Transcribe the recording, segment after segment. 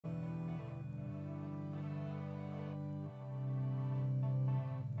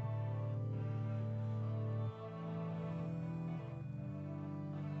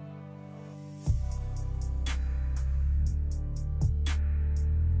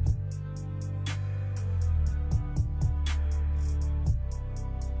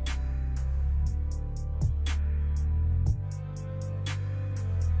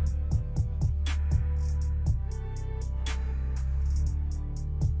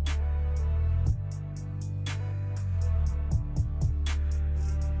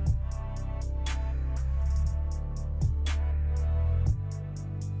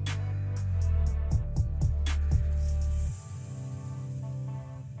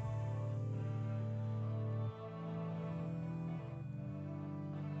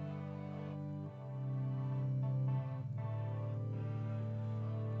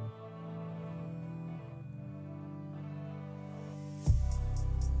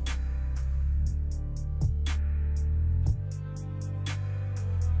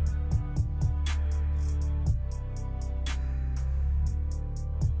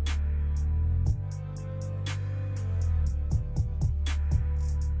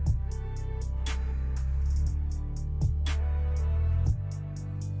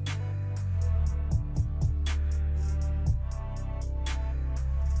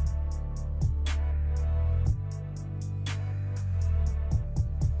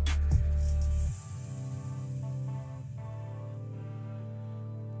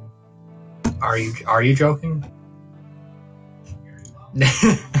Are you joking?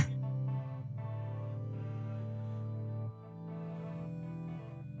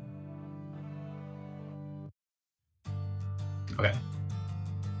 Okay.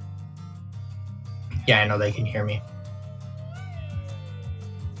 Yeah, I know they can hear me.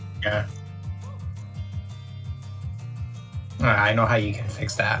 Yeah. I know how you can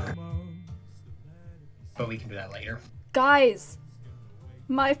fix that. But we can do that later. Guys,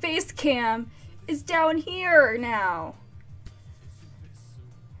 my face cam is down here now.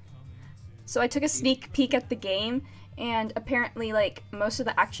 So I took a sneak peek at the game, and apparently, like, most of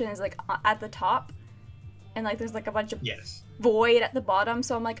the action is, like, at the top. And, like, there's, like, a bunch of void at the bottom.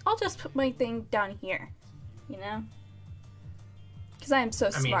 So I'm like, I'll just put my thing down here. You know? Because I am so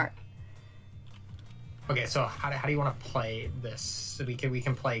smart. Okay, so how do you want to play this? So we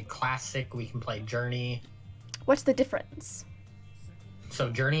can play classic, we can play journey. What's the difference? So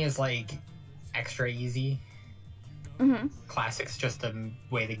journey is like extra easy. Mm-hmm. Classic's just the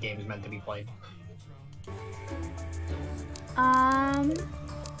way the game is meant to be played. I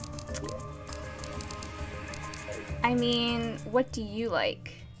mean, what do you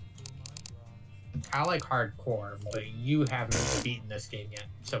like? I like hardcore, but you haven't beaten this game yet,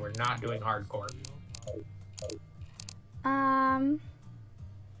 so we're not doing hardcore.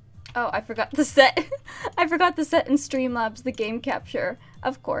 Oh, I forgot the set. I forgot the set in Streamlabs, the game capture,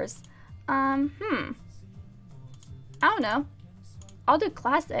 of course. I don't know. I'll do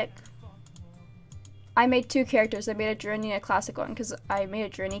classic. I made 2 characters. I made a journey and a classic one because I made a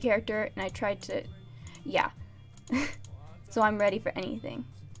journey character and I tried to, yeah. So I'm ready for anything.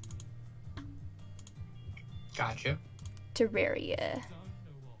 Gotcha. Terraria.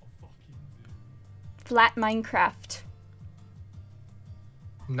 Flat Minecraft.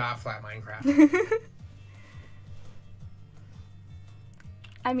 Not flat Minecraft.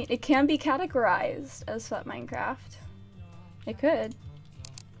 I mean, it can be categorized as flat Minecraft. It could.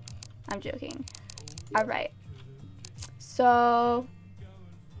 I'm joking. Alright. So,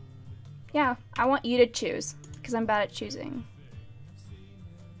 yeah, I want you to choose, because I'm bad at choosing.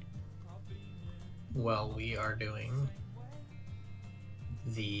 Well, we are doing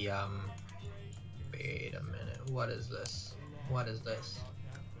the, wait a minute, what is this? What is this?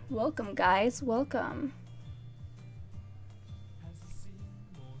 Welcome, guys, welcome.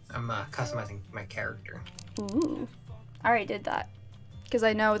 I'm customizing my character. Ooh, I already did that, because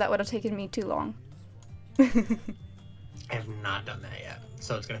I know that would have taken me too long. I have not done that yet,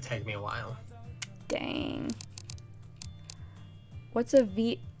 so it's gonna take me a while. Dang. What's a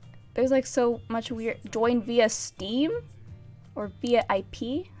V? There's like so much weird. Join via Steam? Or via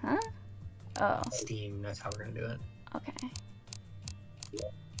IP? Huh? Oh. Steam, that's how we're gonna do it. Okay.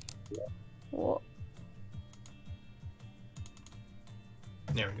 Whoa.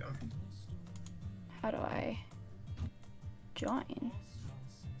 There we go. How do I join?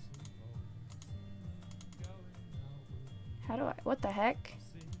 How do I? What the heck?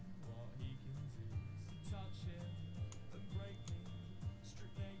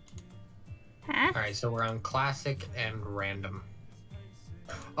 Huh? Alright, so we're on classic and random.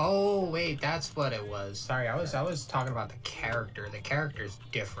 Oh wait, that's what it was. Sorry, I was talking about the character. The character's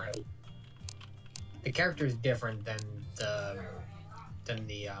different. The character is different than the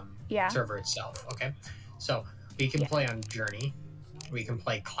server itself. Okay, so we can play on journey, we can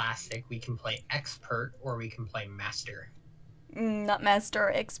play classic, we can play expert, or we can play master. Not master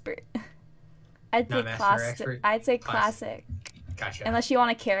or expert. I'd say classic. I'd say classic. Gotcha. Unless you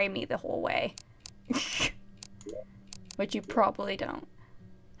want to carry me the whole way. Which you probably don't.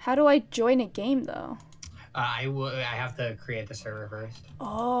 How do I join a game though? I have to create the server first.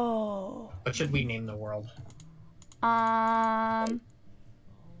 Oh. What should we name the world? I'm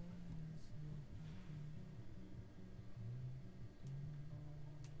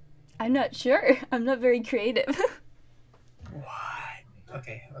not sure. I'm not very creative. What?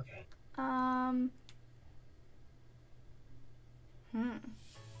 Okay.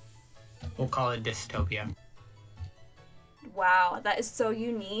 We'll call it Dystopia. Wow, that is so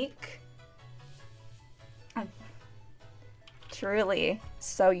unique. Truly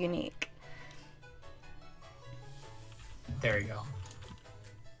so unique. There you go.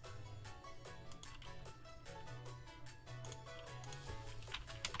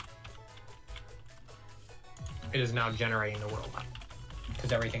 It is now generating the world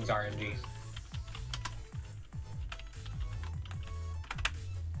because everything's RNG.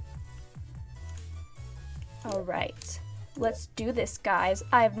 Alright, let's do this, guys.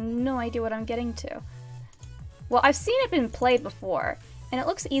 I have no idea what I'm getting to. Well, I've seen it been played before, and it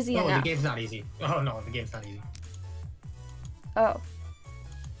looks easy enough. Oh, the game's not easy. Oh no, the game's not easy. Oh.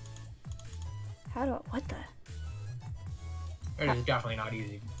 How do I, what the? It is definitely not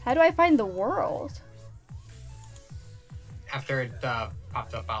easy. How do I find the world? After it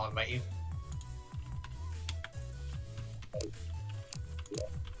pops up, I'll invite you.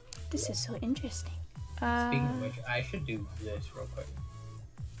 This is so interesting. Speaking of which, I should do this real quick.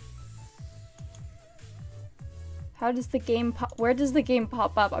 How does the game pop? Where does the game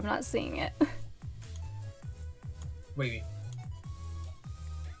pop up? I'm not seeing it. What do you mean?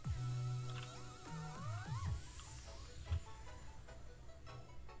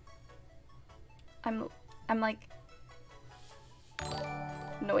 I'm like,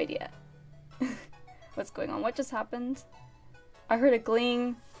 no idea what's going on. What just happened? I heard a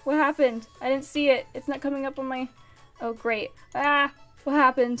gling. What happened? I didn't see it. It's not coming up on my. Oh great! Ah, what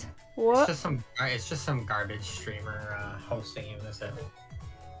happened? What? It's just some garbage streamer hosting you. That's it.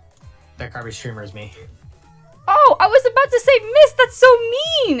 That garbage streamer is me. Oh, I was about to say miss. That's so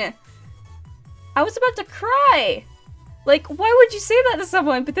mean. I was about to cry. Like, why would you say that to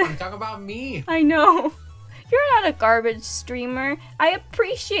someone? But then I'm talking about me. I know. You're not a garbage streamer. I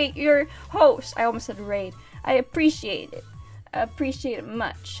appreciate your host. I almost said raid. I appreciate it. I appreciate it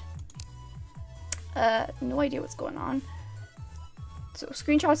much. No idea what's going on. So,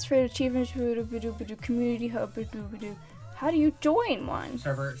 screenshots for achievements, community hub, how do you join one?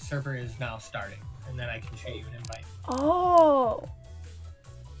 Server is now starting, and then I can show you an invite. Oh.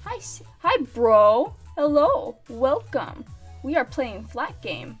 Hi, bro. Hello. Welcome. We are playing Flat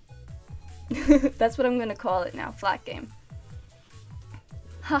Game. That's what I'm gonna call it now, Flat Game.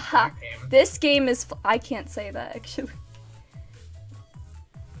 Haha. This game is. I can't say that actually.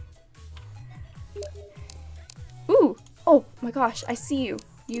 Ooh. Oh my gosh. I see you.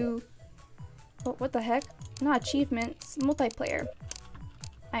 You. Oh, what the heck? Not achievements. Multiplayer.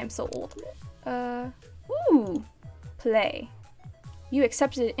 I am so old. Ooh. Play. You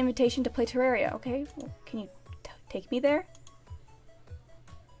accepted an invitation to play Terraria. Okay. Well, can you take me there?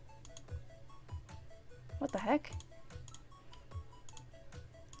 What the heck?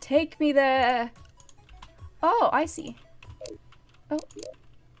 Take me there! Oh, I see. Oh,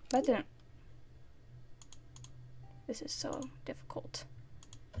 that didn't... This is so difficult.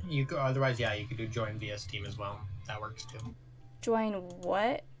 You could, otherwise, yeah, you could do join via Steam as well. That works too. Join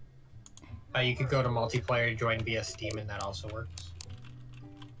what? You could go to multiplayer, join via Steam, and that also works.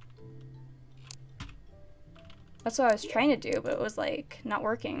 That's what I was trying to do, but it was like not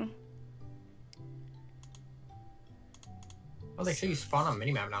working. Oh, they show you spawn on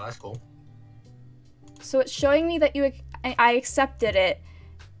minimap now. That's cool. So it's showing me that I accepted it,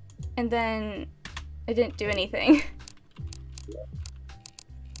 and then it didn't do anything.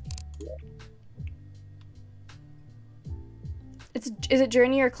 Is it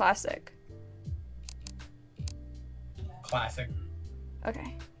Journey or Classic? Classic.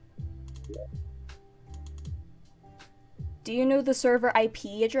 Okay. Do you know the server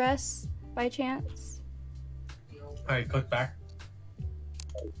IP address by chance? Alright, click back.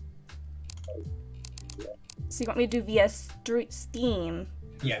 So you want me to do via Steam?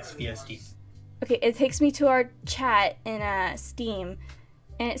 Yes, via Steam. Okay, it takes me to our chat in Steam,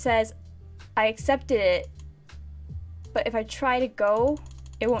 and it says I accepted it, but if I try to go,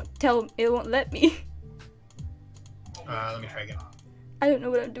 it won't let me. Let me try again. I don't know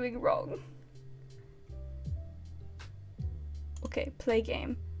what I'm doing wrong. Okay, play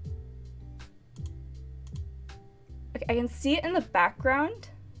game. Okay, I can see it in the background.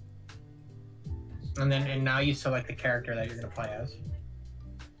 And now you select the character that you're gonna play as.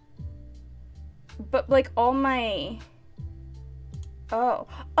 But like all my... Oh,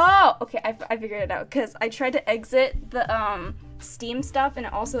 okay, I figured it out. Because I tried to exit the Steam stuff and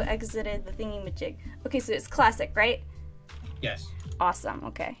it also exited the thingy-majig. Okay, so it's Classic, right? Yes. Awesome,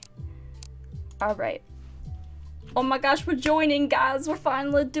 okay. Alright. Oh my gosh, we're joining, guys. We're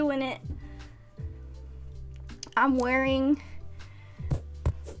finally doing it. I'm wearing...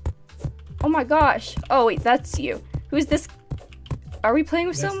 Oh my gosh. Oh wait, that's you. Who's this? Are we playing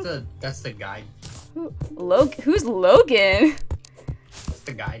with some? That's the guide. Who's Logan? That's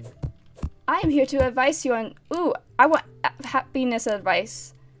the guide. I am here to advise you on... Ooh, I want happiness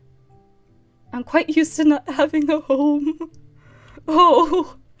advice. I'm quite used to not having a home.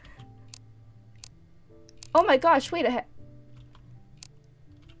 Oh. Oh my gosh, wait a heck.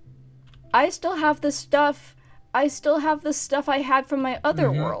 I still have the stuff. I still have the stuff I had from my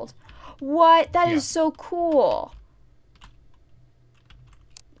other world. What? That is so cool.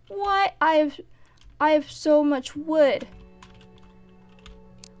 What? I have so much wood.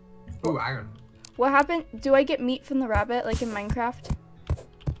 Ooh, iron. What happened? Do I get meat from the rabbit like in Minecraft?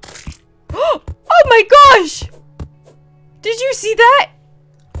 Oh my gosh! Did you see that?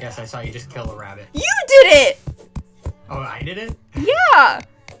 Yes, I saw you just kill a rabbit. You did it! Oh, I did it? Yeah!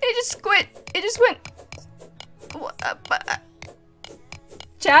 It just went. It just went.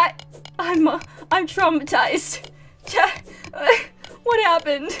 Chat, I'm traumatized. Chat, what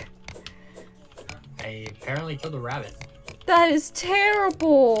happened? I apparently killed a rabbit. That is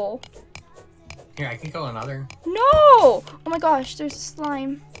terrible. Here, I can kill another. No! Oh my gosh, there's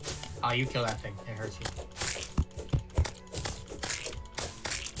slime. Oh, you kill that thing. It hurts you.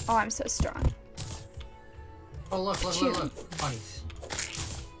 Oh, I'm so strong. Oh, look. Bunnies.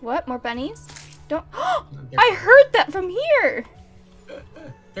 What? More bunnies? Don't. I heard that from here!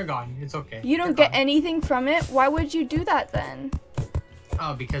 They're gone. It's okay. You don't get anything from it? Why would you do that then?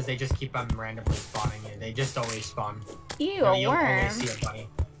 Oh, because they just keep on randomly spawning you. They just always spawn. Ew, a You'll worm. always see a bunny.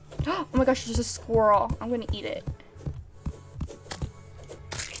 Oh my gosh, there's a squirrel. I'm gonna eat it.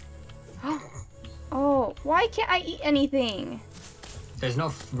 Oh, why can't I eat anything? There's no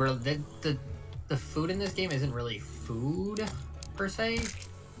the food in this game isn't really food per se.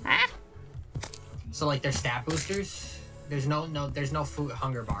 Huh? So like their stat boosters, there's no food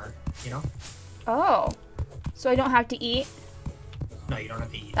hunger bar, you know? Oh, so I don't have to eat? No, you don't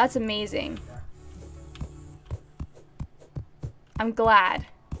have to eat. That's amazing. I'm glad.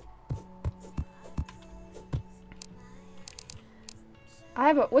 I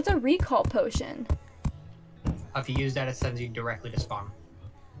have what's a recall potion? If you use that, it sends you directly to spawn.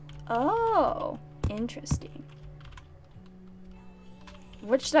 Oh, interesting.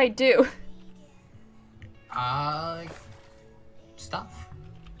 What should I do? Stuff.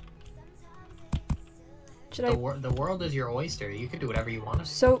 Should The world is your oyster. You can do whatever you want to.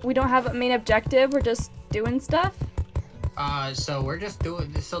 So we don't have a main objective. We're just doing stuff. So we're just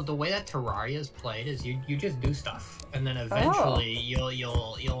doing. So the way that Terraria is played is you just do stuff, and then eventually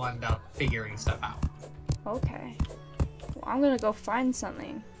you'll end up figuring stuff out. Okay. Well, I'm gonna go find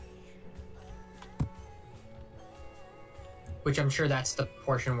something. Which I'm sure that's the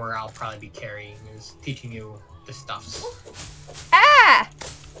portion where I'll probably be carrying, is teaching you the stuffs. Ah!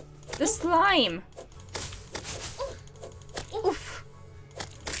 The slime. Oof.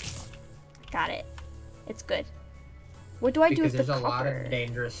 Got it. It's good. What do I do with the Because there's a copper? lot of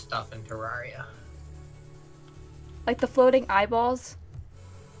dangerous stuff in Terraria. Like the floating eyeballs?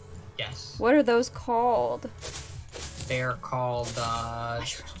 Yes. What are those called? They are called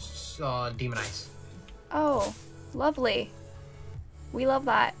demon eyes. Oh, lovely. We love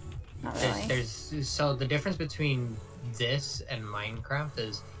that. Not really. So the difference between this and Minecraft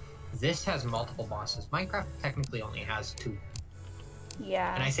is this has multiple bosses. Minecraft technically only has 2.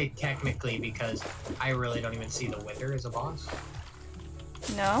 Yeah. And I say technically because I really don't even see the Wither as a boss.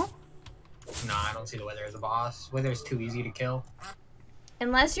 No? No, I don't see the Wither as a boss. Wither's too easy to kill.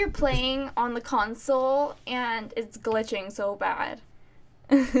 Unless you're playing on the console and it's glitching so bad.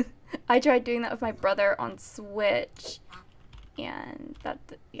 I tried doing that with my brother on Switch. And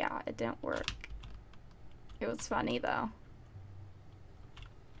yeah, it didn't work. It was funny though.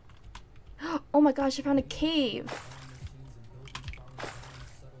 Oh my gosh, I found a cave.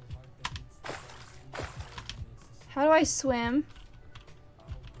 How do I swim?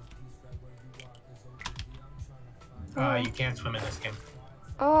 You can't swim in this game.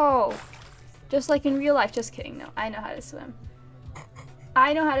 Oh, just like in real life. Just kidding. No, I know how to swim.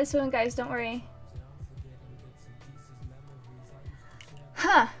 I know how to swim, guys. Don't worry.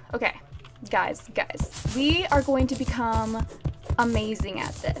 Huh. Okay. Guys. We are going to become amazing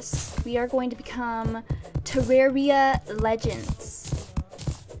at this. We are going to become Terraria legends.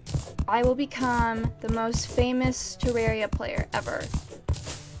 I will become the most famous Terraria player ever.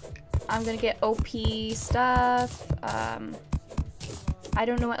 I'm gonna get OP stuff. I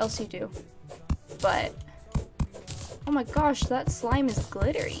don't know what else you do. But, oh my gosh, that slime is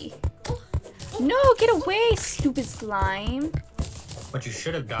glittery. No, get away, stupid slime. What you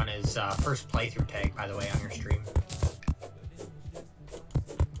should have done is first playthrough tag, by the way, on your stream.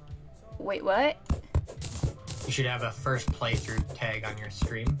 Wait, what? You should have a first playthrough tag on your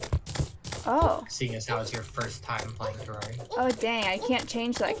stream. Oh. Seeing as how it's your first time playing Terraria. Oh, dang, I can't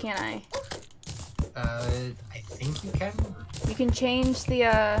change that, can I? I think you can. You can change the,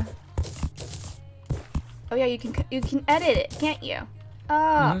 Oh yeah, you can edit it, can't you?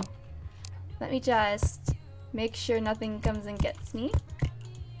 Oh. Let me just make sure nothing comes and gets me.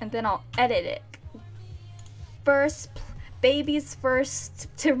 And then I'll edit it. Baby's first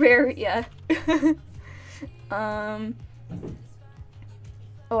Terraria.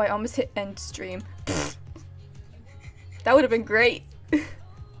 Oh, I almost hit end stream. That would have been great. It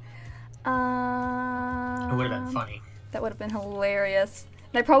would have been funny. That would have been hilarious.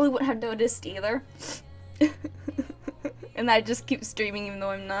 And I probably wouldn't have noticed either. And I just keep streaming even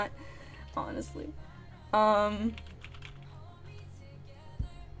though I'm not, honestly. What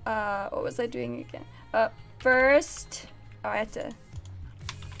was I doing again? First, I had to,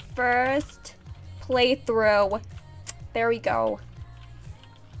 first playthrough. There we go.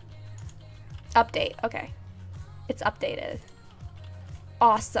 Update, okay. It's updated.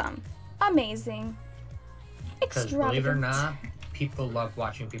 Awesome. Amazing. Because believe it or not, people love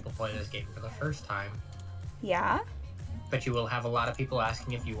watching people play this game for the first time. Yeah? But you will have a lot of people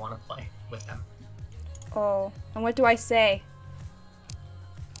asking if you want to play with them. Oh, and what do I say?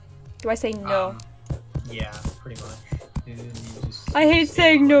 Do I say no? Yeah, pretty much. I hate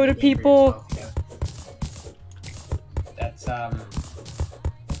saying no to people. Yeah. That's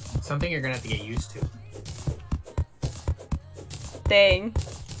something you're gonna have to get used to. Dang.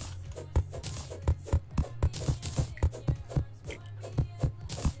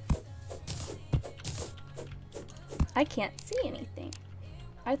 I can't see anything.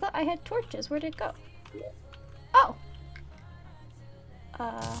 I thought I had torches. Where'd it go? Oh.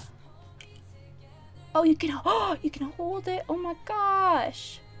 Oh, you can hold it. Oh my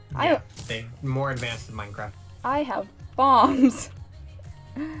gosh. Yeah, they're more advanced than Minecraft. I have bombs.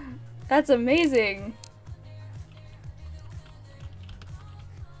 That's amazing.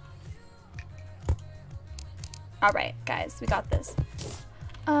 All right, guys, we got this.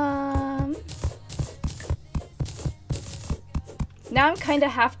 Now I'm kind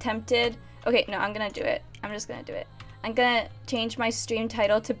of half tempted. Okay, no, I'm gonna do it. I'm just gonna do it. I'm gonna change my stream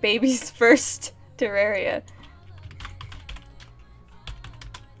title to Baby's First Terraria.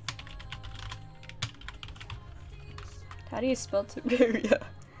 How do you spell Terraria?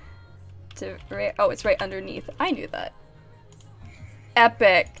 Oh, it's right underneath. I knew that.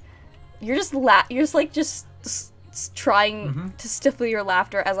 Epic. You're just trying to stifle your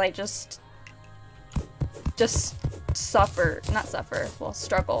laughter as I just suffer. Not suffer. Well,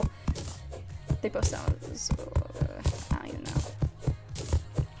 struggle. They both sound. I don't even know.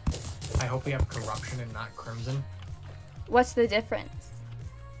 I hope we have corruption and not crimson. What's the difference?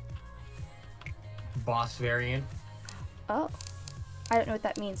 Boss variant. Oh. I don't know what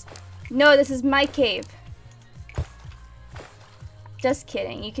that means. No, this is my cave. Just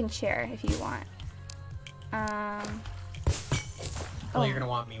kidding. You can share if you want. Well, you're gonna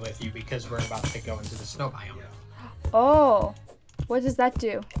want me with you because we're about to go into the snow biome. Oh. What does that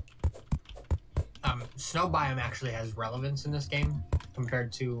do? Snow biome actually has relevance in this game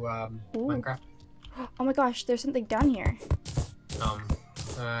compared to Minecraft. Oh my gosh, there's something down here.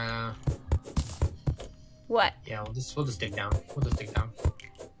 What? Yeah, we'll just dig down. We'll just dig down.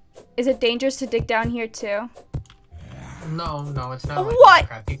 Is it dangerous to dig down here too? No, it's not like what?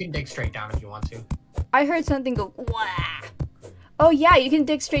 Minecraft. You can dig straight down if you want to. I heard something go wah. Oh yeah, you can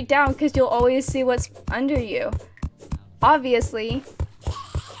dig straight down because you'll always see what's under you. Obviously.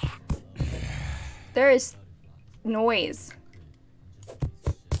 There is noise.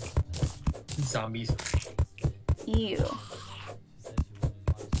 Zombies. Ew.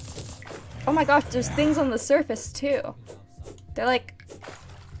 Oh my gosh, there's things on the surface too. They're like,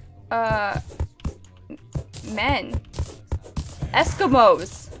 men.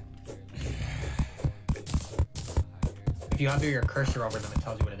 Eskimos. If you hover your cursor over them, it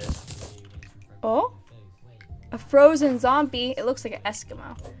tells you what it is. Oh? A frozen zombie. It looks like an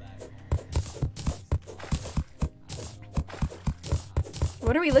Eskimo.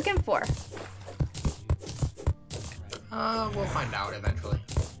 What are we looking for? We'll find out eventually.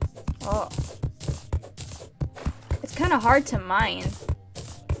 Oh. It's kind of hard to mine.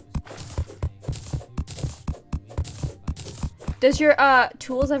 Does your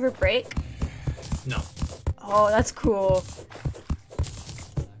tools ever break? No. Oh, that's cool.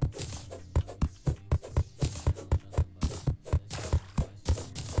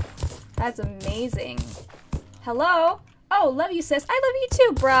 That's amazing. Hello? Oh, love you, sis. I love you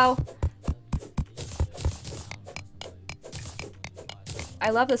too, bro. I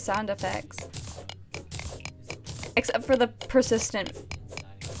love the sound effects. Except for the persistent,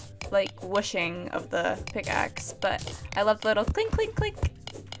 like, whooshing of the pickaxe, but I love the little clink, clink, clink.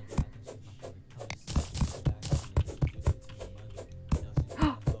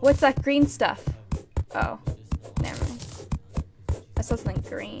 What's that green stuff? Oh, never mind. I saw something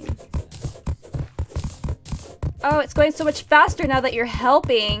green. Oh, it's going so much faster now that you're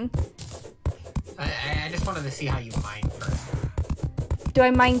helping. I just wanted to see how you mine first. Do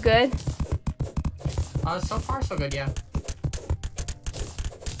I mine good? So far so good, yeah.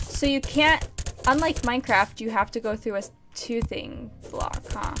 So you can't, unlike Minecraft, you have to go through a two-thing block,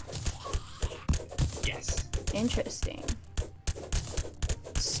 huh? Yes. Interesting.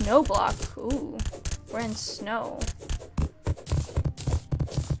 Snow block. Ooh, we're in snow.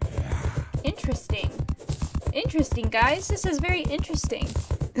 Interesting. Interesting, guys. This is very interesting.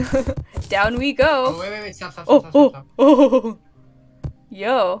 Down we go. Oh, wait. Stop. Oh.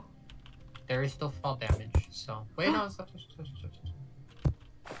 Yo. There is still fall damage, so... Wait, no, stop.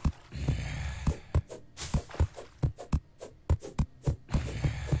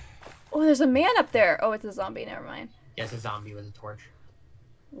 Oh, there's a man up there. Oh, it's a zombie. Never mind. Yes, a zombie with a torch.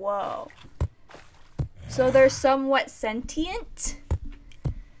 Whoa. So they're somewhat sentient?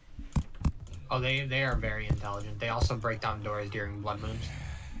 Oh, they are very intelligent. They also break down doors during blood moons.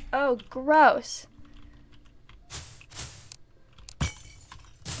 Oh, gross.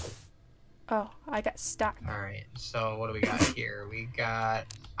 Oh, I got stuck. Alright, so what do we got here? We got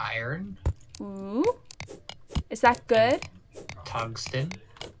iron. Ooh. Is that good? Tungsten.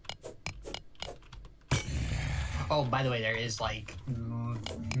 Oh, by the way, there is, like,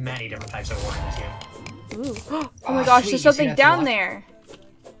 many different types of ore in this game. Ooh. Oh my gosh, sweet. there's something down there.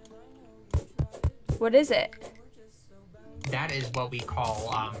 What is it? That is what we call,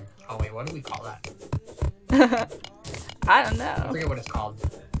 oh wait, what do we call that? I don't I know. forget what it's called.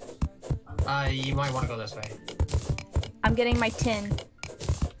 You might want to go this way. I'm getting my tin.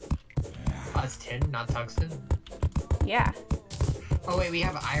 Oh, it's tin, not tungsten? Yeah. Oh wait, we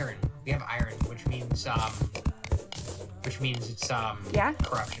have iron. We have iron, which means it's, Yeah?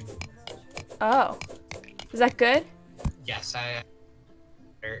 corruption. Oh. Is that good? Yes, I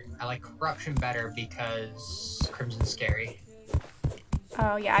like corruption better because Crimson's scary.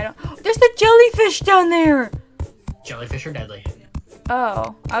 Oh, yeah, I don't... There's the jellyfish down there! Jellyfish are deadly.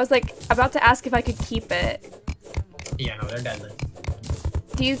 Oh. I was, like, about to ask if I could keep it. Yeah, no, they're deadly.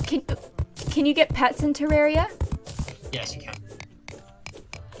 Can you get pets in Terraria? Yes, you can.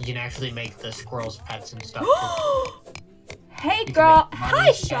 You can actually make the squirrels pets and stuff. Hey, You can girl. make Hi,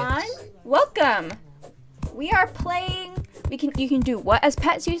 bunnies Sean. pets. Welcome. We are playing... You can do what as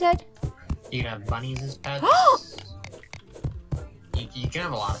pets, you said? You can have bunnies as pets. you can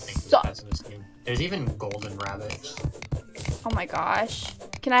have a lot of things as pets in this game. There's even golden rabbits. Oh my gosh.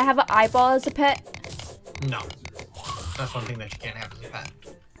 Can I have an eyeball as a pet? No. That's one thing that you can't have as a pet.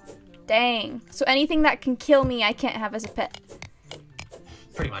 Dang. So anything that can kill me, I can't have as a pet.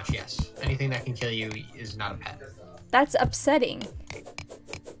 Pretty much, yes. Anything that can kill you is not a pet. That's upsetting.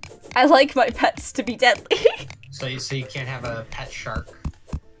 I like my pets to be deadly. So you can't have a pet shark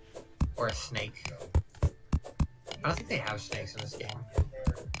or a snake. I don't think they have snakes in this game.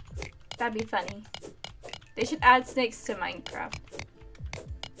 That'd be funny. They should add snakes to Minecraft.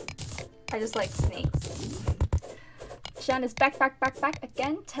 I just like snakes. Sean is back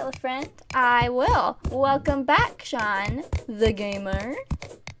again. Tell a friend. I will. Welcome back, Sean, the gamer.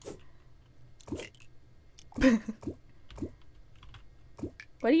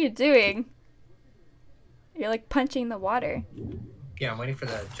 What are you doing? You're like punching the water. Yeah, I'm waiting for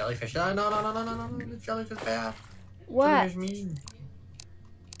the jellyfish. No, the jellyfish is bad. What? Jellyfish mean.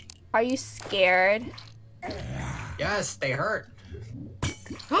 Are you scared? Yes, they hurt.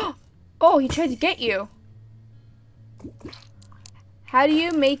 Oh, he tried to get you. How do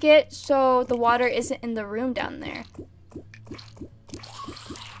you make it so the water isn't in the room down there?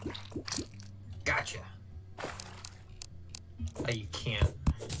 Gotcha. Oh, you can't.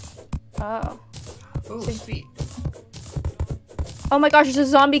 Oh. Ooh, sweet. Oh my gosh, there's a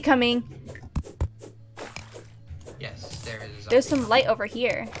zombie coming. Yes, there is a zombie. There's some light over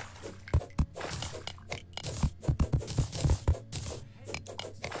here.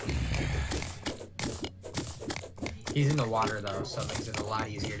 He's in the water though, so it makes it a lot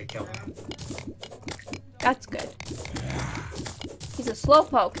easier to kill him. That's good. He's a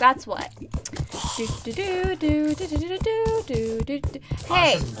slowpoke, that's what.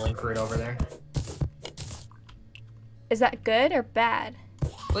 Hey! There's a blink root over there. Is that good or bad?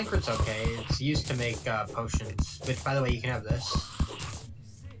 Blink root's okay. It's used to make potions. Which, by the way, you can have this.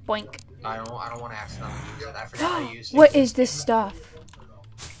 Boink. I don't want to accidentally use it. I forgot how to use it. What is this stuff?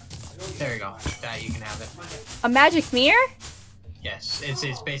 There you go. That you can have it. A magic mirror? Yes,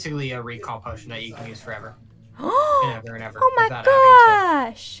 it's basically a recall potion that you can use forever. Oh and ever my without having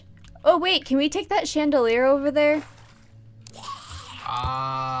gosh! Oh wait, can we take that chandelier over there?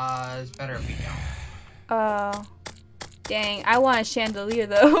 It's better if we don't. Oh. Dang, I want a chandelier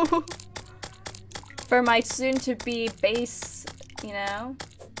though. For my soon-to-be base, you know?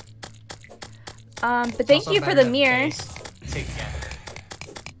 But thank you for the mirror.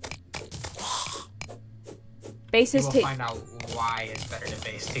 Bases we'll find out why it's better to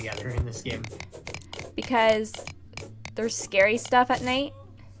base together in this game. Because there's scary stuff at night?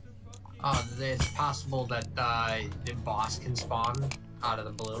 It's possible that the boss can spawn out of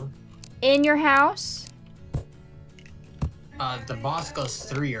the blue. In your house? The boss goes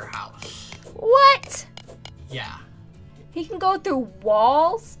through your house. What? Yeah. He can go through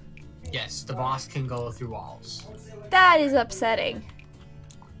walls? Yes, the boss can go through walls. That is upsetting.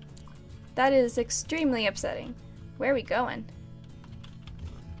 That is extremely upsetting. Where are we going?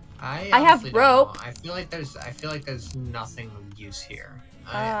 I have don't rope. know. I feel like there's nothing of use here.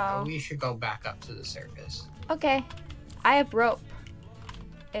 Oh. We should go back up to the surface. Okay. I have rope.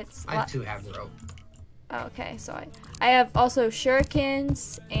 I too have rope. Oh, okay, so I have also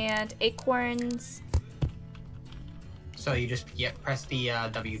shurikens and acorns. So you just press the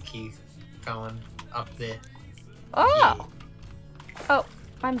W key going up the... Oh! Oh,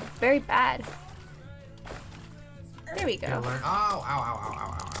 I'm very bad. There we go. Oh, ow, ow, ow, ow,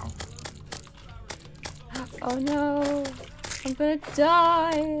 ow, ow. Oh no, I'm gonna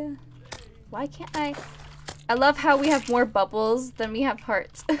die. Why can't I? I love how we have more bubbles than we have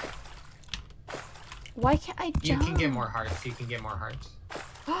hearts. Why can't I jump? You can get more hearts. You can get more hearts.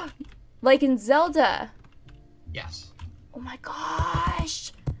 Like in Zelda. Yes. Oh my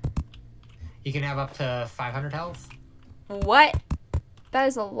gosh. You can have up to 500 health. What? That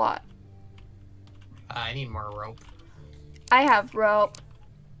is a lot. I need more rope. I have rope.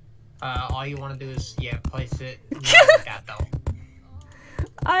 All you want to do is, place it. Not like that, though.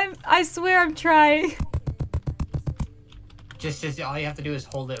 I swear I'm trying. Just all you have to do is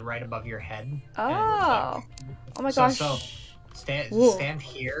hold it right above your head. Oh. Oh my gosh. So stand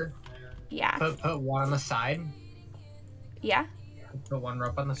here. Yeah. Put one on the side. Yeah. Put one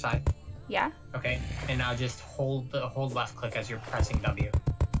rope on the side. Yeah. Okay. And now just hold left click as you're pressing W.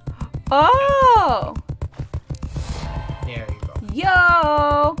 Oh. There you go.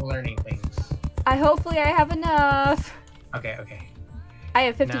 Yo. Learning things. Hopefully I have enough. Okay. I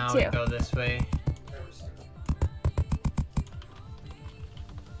have 52. Now we go this way.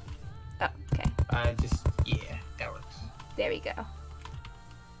 Oh, okay. That works. There we go.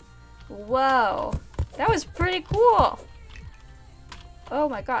 Whoa. That was pretty cool. Oh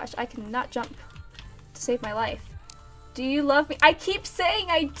my gosh, I cannot jump to save my life. Do you love me? I keep saying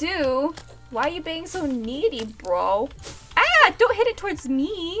I do. Why are you being so needy, bro? Ah, don't hit it towards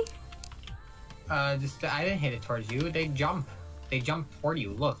me. I didn't hit it towards you. They jump. They jump toward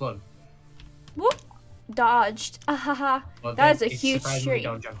you. Look. Whoop. Dodged. Ahaha. Well, that is a huge tree. tree.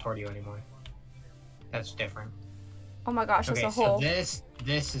 Don't jump toward you anymore. That's different. Oh my gosh, Okay, there's a hole. so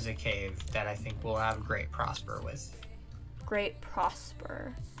this is a cave that I think we'll have Great Prosper with. Great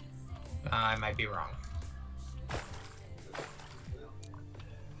Prosper. I might be wrong.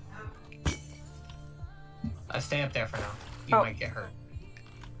 Stay up there for now. You might get hurt.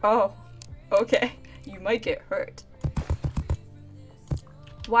 Oh, okay. You might get hurt.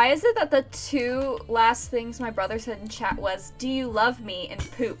 Why is it that the two last things my brother said in chat was, "Do you love me?" and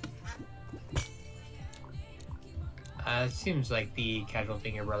 "poop"? It seems like the casual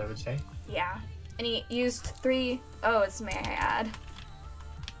thing your brother would say. Yeah. And he used 3 O's, may I add.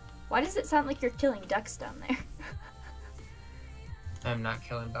 Why does it sound like you're killing ducks down there? I'm not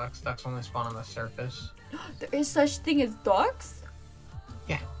killing ducks. Ducks only spawn on the surface. There is such thing as ducks?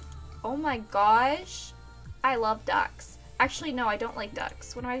 Yeah. Oh my gosh. I love ducks. Actually, no, I don't like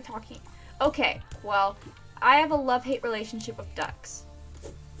ducks. What am I talking? Okay, well, I have a love-hate relationship with ducks.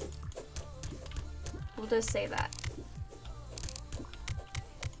 We'll just say that.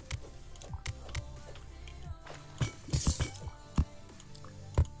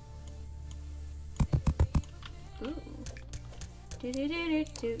 Ooh.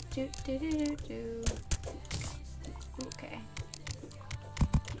 Do-do-do-do-do-do-do-do-do. Okay.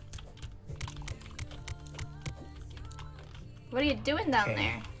 What are you doing down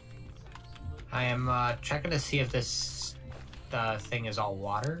there? I am checking to see if this thing is all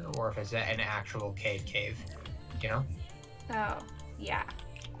water or if it's an actual cave. You know? Oh, yeah.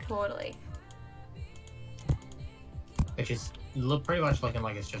 Totally. It's just pretty much looking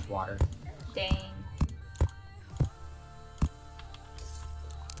like it's just water. Dang.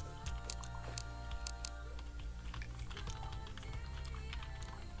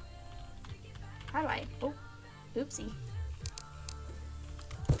 How do I? Oh, oopsie.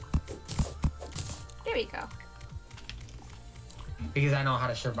 There we go. Because I know how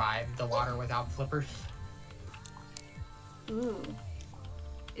to survive the water without flippers. Ooh.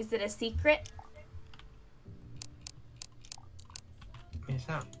 Is it a secret? It's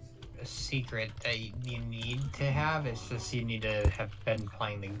not a secret that you need to have. It's just you need to have been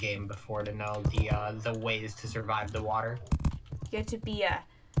playing the game before to know the ways to survive the water. You have to be a...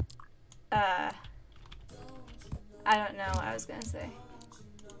 I don't know what I was gonna say.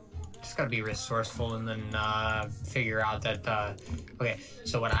 Just gotta be resourceful and then figure out that okay,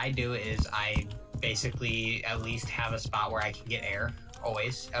 so what I do is I basically at least have a spot where I can get air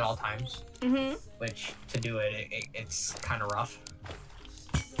always at all times. Which to do it's kind of rough.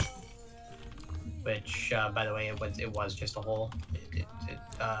 Which, by the way, it was just a hole.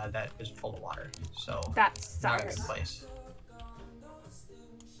 That was full of water. So that not a sucks. good place.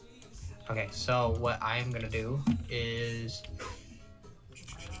 Okay, so what I'm gonna do is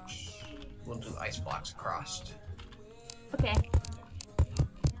we'll do ice blocks across. Okay.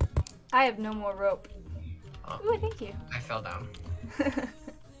 I have no more rope. Oh, Ooh, thank you. I fell down.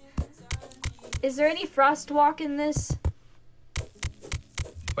 Is there any frost walk in this?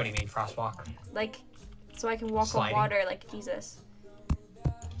 What do you mean, frost walk? Like, so I can walk Sliding? on water like Jesus.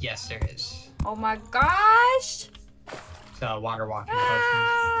 Yes, there is. Oh my gosh! So water walking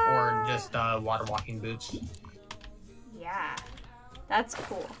potions, or just water walking boots. Yeah, that's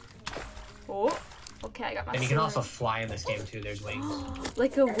cool. Oh, okay, I got my And you can sword. also fly in this game too. There's wings.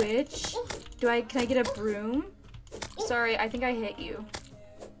 Like a witch? Can I get a broom? Sorry, I think I hit you.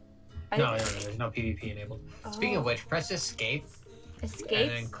 No, there's no PvP enabled. Oh. Speaking of which, press escape. Escape?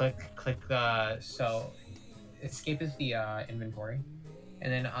 And then click so escape is the inventory.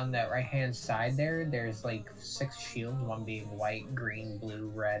 And then on that right hand side there's like 6 shields, one being white, green,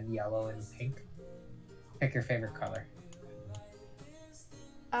 blue, red, yellow, and pink. Pick your favorite color.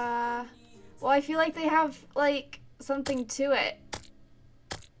 Well, I feel like they have like something to it.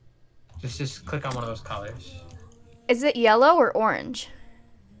 Just click on one of those colors. Is it yellow or orange?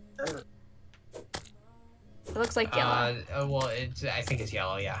 It looks like yellow. Well, I think it's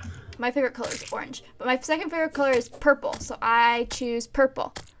yellow, yeah. My favorite color is orange, but my second favorite color is purple, so I choose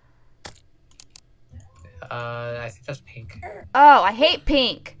purple. I think that's pink. Oh, I hate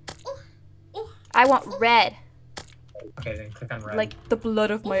pink. I want red. Okay, then click on red. Like the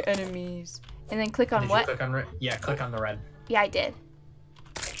blood of my enemies. And then click on Did what? you click on red? Yeah, click on the red. Yeah, I did.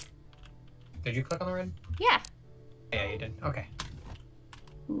 Did you click on the red? Yeah. Yeah, you did. Okay.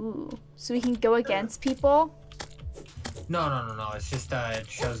 Ooh, so we can go against people? No. It's just it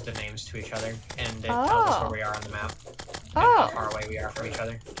shows the names to each other, and it tells us where we are on the map. And how far away we are from each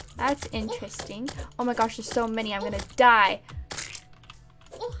other. That's interesting. Oh my gosh, there's so many. I'm gonna die.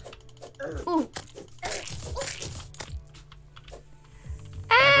 Ooh.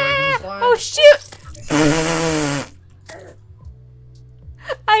 Ah! Oh shoot!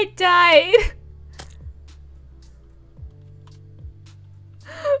 I died.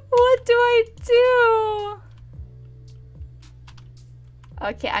 What do I do?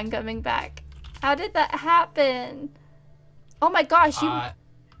 Okay, I'm coming back. How did that happen? Oh my gosh,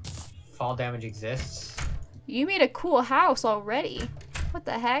 fall damage exists. You made a cool house already. What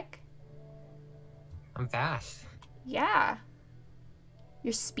the heck? I'm fast. Yeah.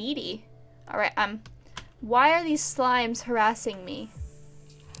 You're speedy. Alright, why are these slimes harassing me?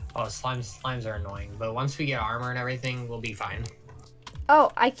 Oh, slimes are annoying, but once we get armor and everything, we'll be fine.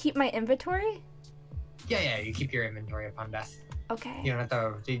 Oh, I keep my inventory? Yeah, you keep your inventory upon death. Okay. You don't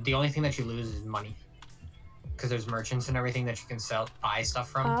have to. The only thing that you lose is money, because there's merchants and everything that you can buy stuff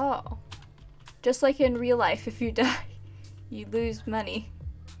from. Oh. Just like in real life, if you die, you lose money.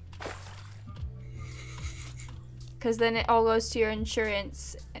 Because then it all goes to your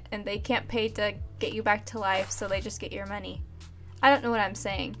insurance, and they can't pay to get you back to life, so they just get your money. I don't know what I'm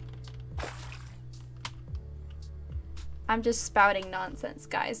saying. I'm just spouting nonsense,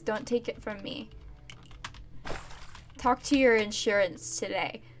 guys. Don't take it from me. Talk to your insurance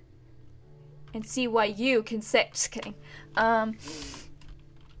today. And see why you can say. Just kidding. I'm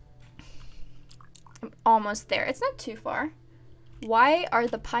almost there. It's not too far. Why are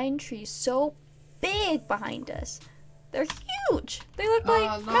the pine trees so big behind us? They're huge. They look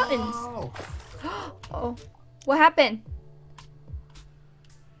like mountains. Oh, what happened?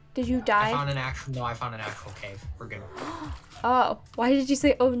 Did you die? I found an actual cave. We're good. Oh, why did you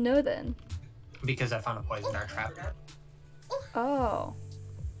say oh no then? Because I found a poison dart trap. Oh,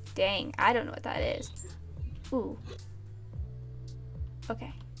 dang, I don't know what that is. Ooh.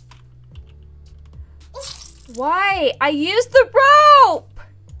 Okay. Why? I used the rope!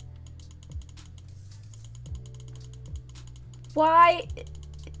 Why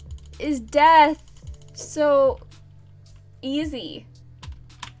is death so easy?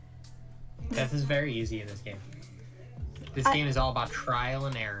 Death is very easy in this game. This game is all about trial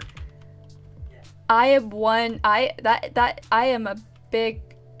and error. I am a big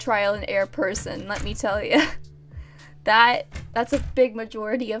trial and error person, let me tell you. That's a big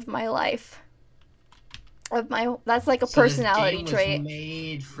majority of my life. That's like a personality trait. Was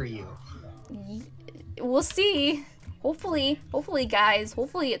made for you. We'll see. Hopefully, guys.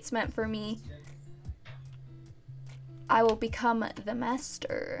 Hopefully it's meant for me. I will become the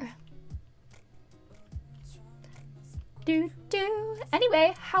master.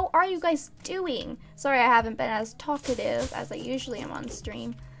 Anyway, how are you guys doing? Sorry I haven't been as talkative as I usually am on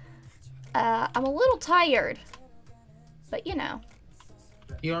stream. I'm a little tired. But you know.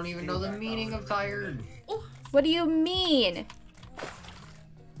 You don't even know the meaning of tired. What do you mean?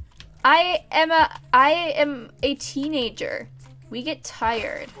 I am a teenager. We get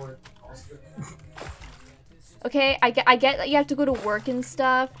tired. Okay, I get that you have to go to work and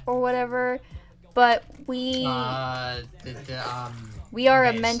stuff or whatever, but we are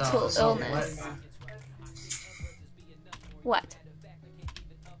a mental illness. What?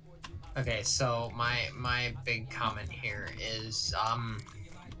 Okay, so my big comment here is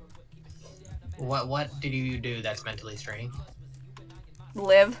what did you do that's mentally straining?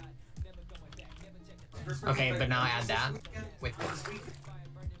 Live. Okay, but now add that with work.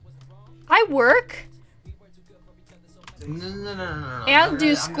 I work. No. And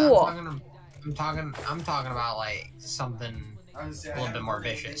do school. I'm talking about like something a little bit more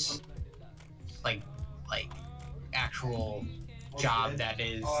vicious, like actual job that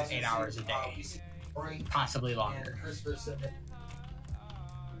is 8 hours a day, possibly longer.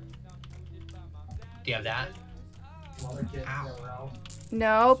 Do you have that? Ow.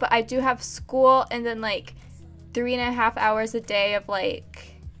 No, but I do have school and then like 3.5 hours a day of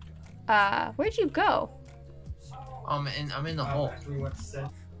like, where'd you go? I'm in the hole.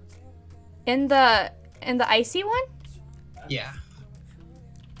 In the icy one? Yeah.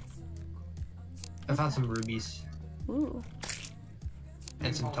 I found some rubies. Ooh.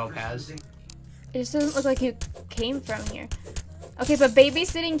 And some topaz. It just doesn't look like you came from here. Okay, but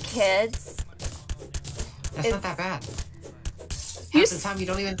babysitting kids. That's not that bad.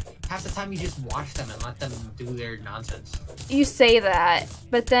 Half the time you just watch them and let them do their nonsense. You say that,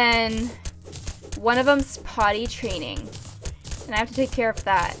 but then one of them's potty training, and I have to take care of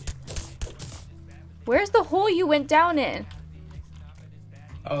that. Where's the hole you went down in?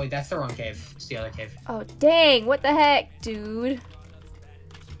 Oh, that's the wrong cave. It's the other cave. Oh, dang. What the heck, dude?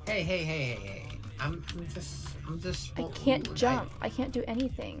 Hey. I'm just... I can't jump. I can't do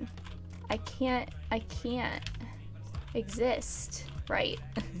anything. I can't exist. Right.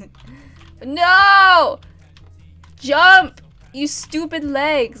 No! Jump! You stupid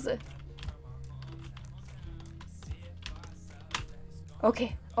legs.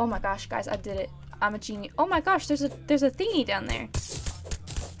 Okay. Oh my gosh, guys, I did it. I'm a genius. Oh my gosh, there's a thingy down there.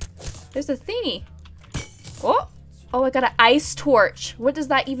 There's a thingy. Oh! Oh, I got an ice torch. What does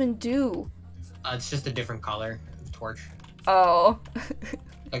that even do? It's just a different color torch. Oh.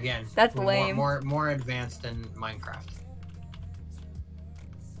 Again. That's lame. More advanced than Minecraft.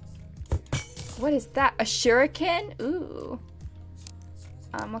 What is that? A shuriken? Ooh.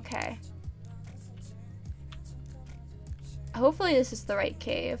 Okay. Hopefully this is the right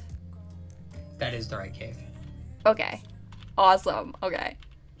cave. That is the right cave. Okay. Awesome. Okay.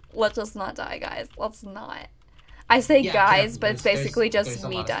 Let's just not die, guys. Let's not. I say guys, but it's basically just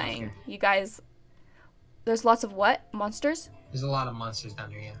me dying. You guys... There's lots of what? Monsters? There's a lot of monsters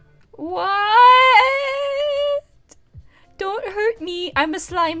down here, yeah. What? Don't hurt me. I'm a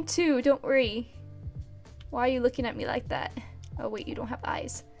slime too. Don't worry. Why are you looking at me like that? Oh, wait. You don't have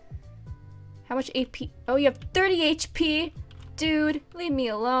eyes. How much HP? Oh, you have 30 HP? Dude, leave me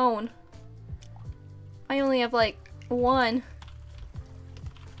alone. I only have, like, 1.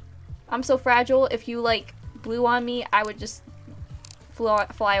 I'm so fragile. If you, like, blew on me, I would just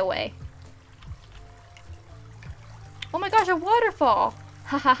fly away. Oh my gosh, a waterfall!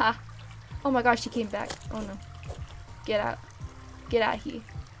 Ha ha ha. Oh my gosh, he came back. Oh no. Get out. Get out of here.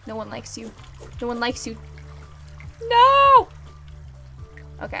 No one likes you. No one likes you. No!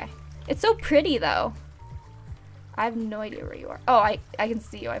 Okay. It's so pretty though. I have no idea where you are. Oh, I can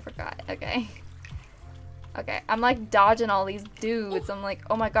see you. I forgot. Okay. Okay. I'm like dodging all these dudes. I'm like,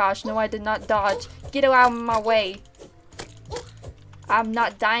 oh my gosh, no, I did not dodge. Get out of my way. I'm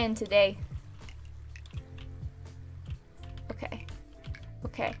not dying today.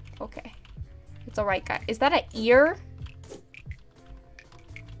 Okay. It's alright, guys. Is that an ear?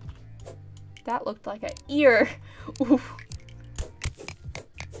 That looked like an ear. Ooh.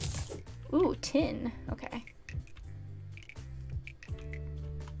 Ooh, tin. Okay.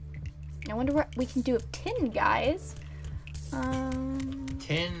 I wonder what we can do with tin, guys.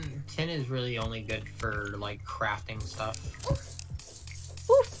 Tin is really only good for, like, crafting stuff.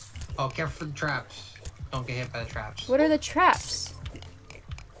 Oof. Oh, careful for the traps. Don't get hit by the traps. What are the traps?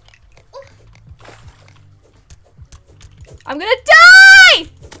 I'm gonna die!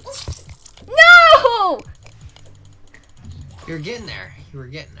 No! You're getting there. You were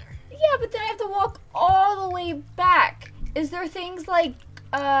getting there. Yeah, but then I have to walk all the way back. Is there things like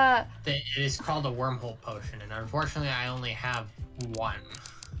It is called a wormhole potion, and unfortunately, I only have one.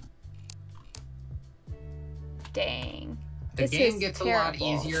 Dang. The game gets a lot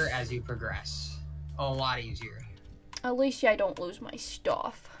easier as you progress. A lot easier. At least I don't lose my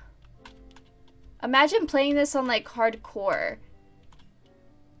stuff. Imagine playing this on like hardcore.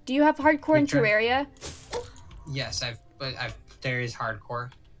 Do you have hardcore in Terraria? Yes, there is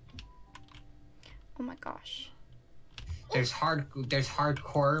hardcore. Oh my gosh. There's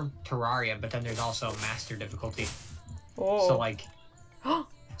hardcore Terraria, but then there's also master difficulty. Oh. So like,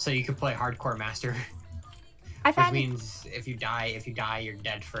 so you could play hardcore master. Which means if you die, you're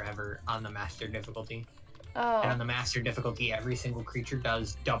dead forever on the master difficulty. Oh. And on the master difficulty, every single creature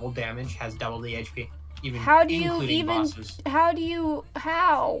does double damage, has double the HP. Even how do you including even? Bosses. How do you?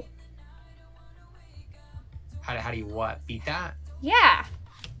 How? How do you what? Beat that? Yeah.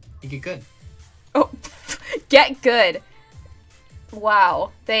 You get good. Oh, get good.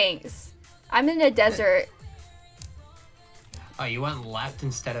 Wow. Thanks. I'm in a desert. Oh, you went left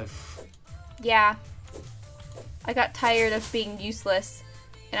instead of. Yeah. I got tired of being useless,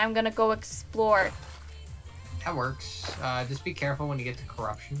 and I'm gonna go explore. That works. Just be careful when you get to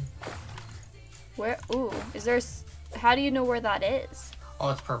corruption. Where? Ooh, is there? How do you know where that is? Oh,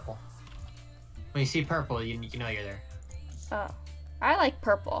 it's purple. When you see purple, you know you're there. Oh, I like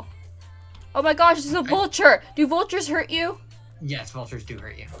purple. Oh my gosh, this is a vulture. Do vultures hurt you? Yes, vultures do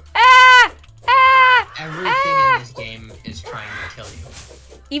hurt you. Ah! Ah! Everything in this game is trying to kill you.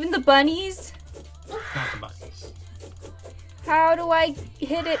 Even the bunnies? Not the bunnies. How do I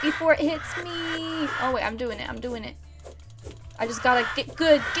hit it before it hits me? Oh wait, I'm doing it. I just gotta get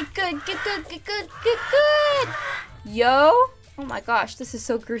good, get good, get good, get good, get good! Yo! Oh my gosh, this is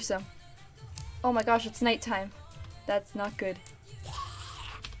so gruesome. Oh my gosh, it's nighttime. That's not good.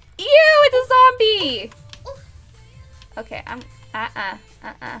 Ew, it's a zombie! Okay,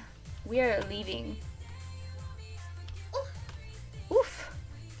 we are leaving. Oof.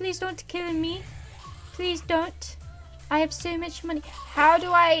 Please don't kill me. Please don't. I have so much money. How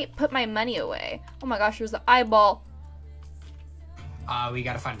do I put my money away? Oh my gosh, there's the eyeball. We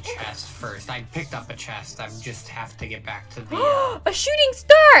gotta find a chest first. I picked up a chest. I just have to get back to the... A shooting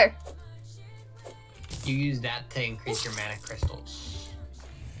star! You use that to increase your mana crystals.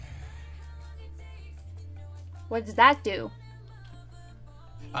 What does that do?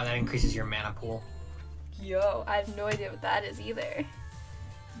 That increases your mana pool. Yo, I have no idea what that is either.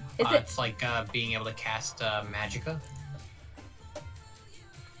 It's like being able to cast Magicka.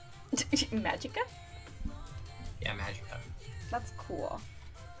 Magicka? Yeah, Magicka. That's cool.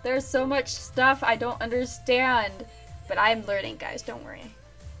 There's so much stuff I don't understand. But I'm learning, guys. Don't worry.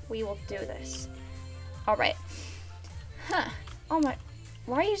 We will do this. Alright. Huh. Oh my...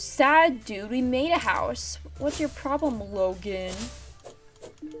 Why are you sad, dude? We made a house. What's your problem, Logan?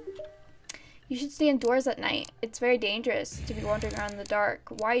 You should stay indoors at night. It's very dangerous to be wandering around in the dark.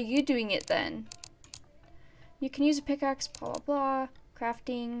 Why are you doing it then? You can use a pickaxe, blah, blah, blah.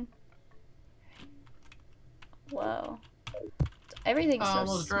 Crafting. Whoa. Everything's so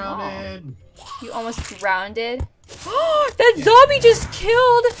almost small. Drowned. You almost drowned? That zombie just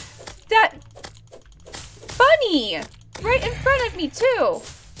killed that bunny! Right in front of me, too!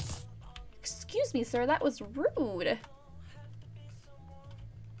 Excuse me, sir. That was rude.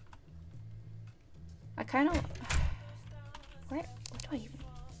 I kind of... What do I even...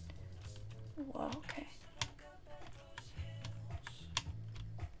 Whoa, okay.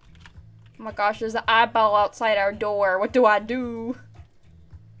 Oh my gosh, there's an eyeball outside our door. What do I do?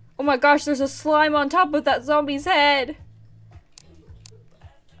 Oh my gosh, there's a slime on top of that zombie's head.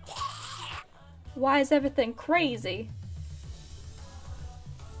 Why is everything crazy?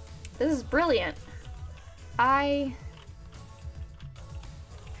 This is brilliant. I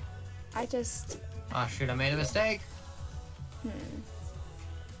just... Oh shoot, I made a mistake.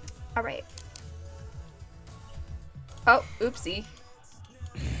 Alright. Oh, oopsie.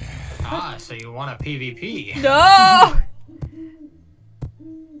 Ah, so you want a PvP. No!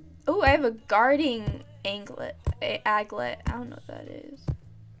 Oh, I have a guarding aglet. I don't know what that is.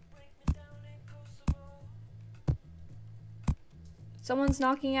 Someone's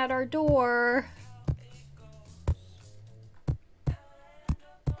knocking at our door.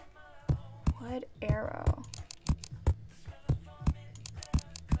 What arrow?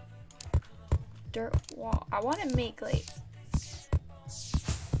 Dirt wall. I want to make like...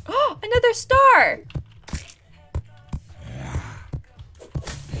 Oh, another star!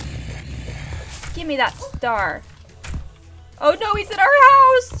 Give me that star. Oh no, he's in our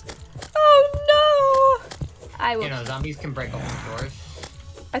house! Oh no! I will... You know, zombies can break open doors.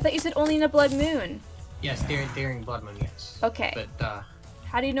 I thought you said only in a blood moon. Yes, during blood moon, yes. Okay. But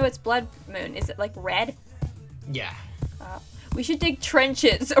How do you know it's blood moon? Is it like red? Yeah. We should dig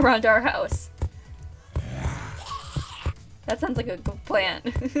trenches around our house. That sounds like a good plan.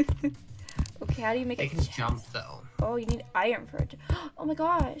 Okay, how do you make it? They can jump though. Oh, you need iron for it. Oh my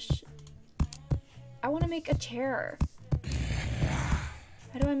gosh. I want to make a chair.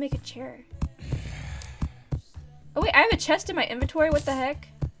 How do I make a chair? Oh wait, I have a chest in my inventory. What the heck?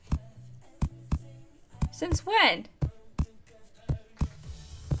 Since when?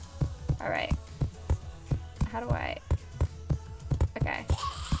 Alright. How do I... Okay.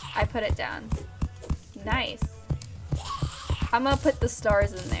 I put it down. Nice. I'm gonna put the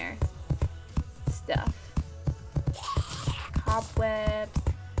stars in there. Stuff. Cobwebs.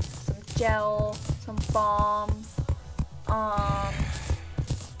 Some gel. Some bombs.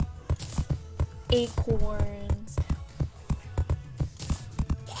 Acorns.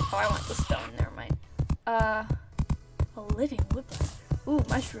 Oh, I want the stone. Never mind. A living woodland. Ooh,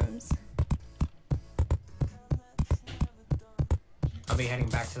 mushrooms. I'll be heading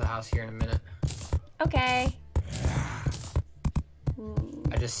back to the house here in a minute. Okay. Ooh.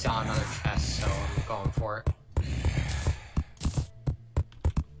 I just saw another chest, so I'm going for it.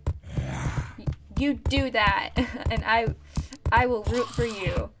 You do that, and I will root for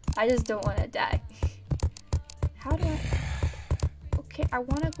you. I just don't want to die. How do I... Okay, I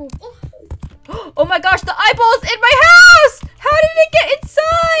want to go... Oh my gosh, the eyeball's in my house! How did it get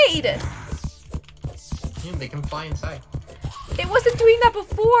inside? Yeah, they can fly inside. It wasn't doing that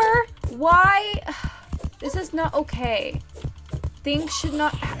before. Why? This is not okay. Things should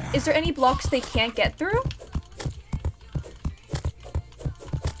not... Is there any blocks they can't get through?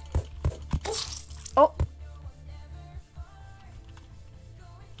 Oh.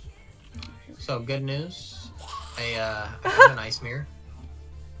 So, good news. I got an ice mirror.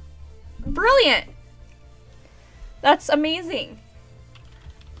 Brilliant. That's amazing.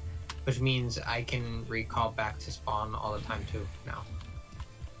 Which means I can recall back to spawn all the time too now.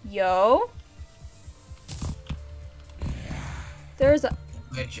 Yo. There's a...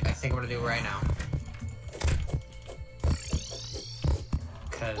 Which I think I'm gonna do right now.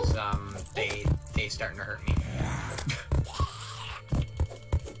 Cause they starting to hurt me.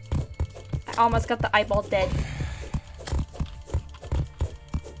 I almost got the eyeball dead.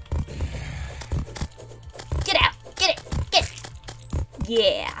 Get out! Get it! Get it!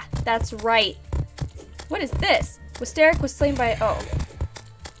 Yeah, that's right. What is this? Wisteric was slain by... Oh.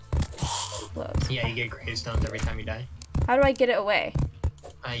 Close. Yeah, you get gravestones every time you die. How do I get it away?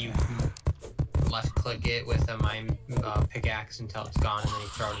 You left click it with a mine pickaxe until it's gone, and then you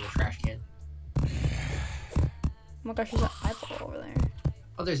throw it in the trash can. Oh my gosh, there's an eyeball over there.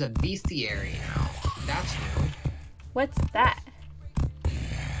 Oh, there's a bestiary now. That's new. What's that?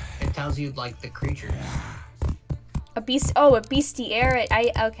 It tells you like the creatures. A beast. Oh, a bestiary.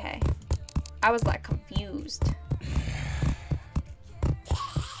 Okay. I was like confused.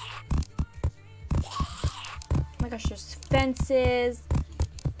 Oh my gosh, there's fences.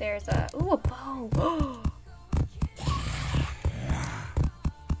 There's a... Ooh, a bow.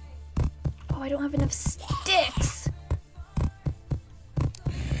 Oh, I don't have enough sticks.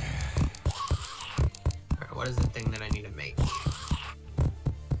 Alright, what is the thing that I need to make?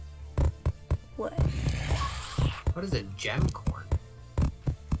 What? What is a gem corn?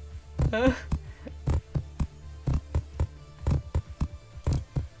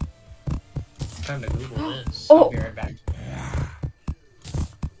 Time to Google this. Oh. I'll be right back.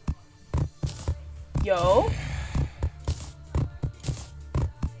 Yo.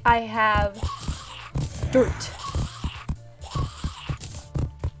 I have dirt.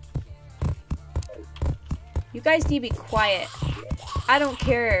 You guys need to be quiet. I don't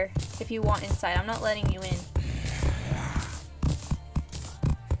care if you want inside. I'm not letting you in.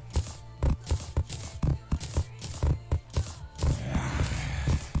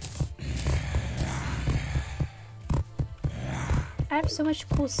 I have so much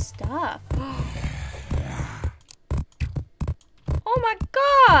cool stuff. Oh my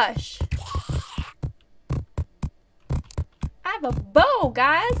gosh! I have a bow,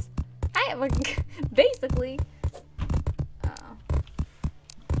 guys! I have a... basically...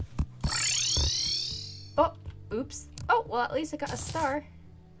 Oh, oops. Oh, well, at least I got a star.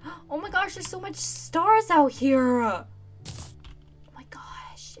 Oh my gosh, there's so much stars out here! Oh my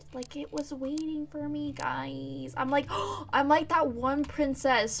gosh, it's like it was waiting for me, guys. I'm like that one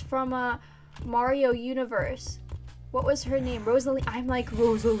princess from Mario Universe. What was her name? Rosalina. I'm like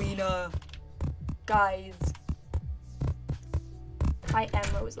Rosalina. Guys. I am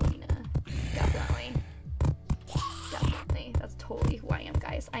Rosalina. Definitely. Definitely. That's totally who I am,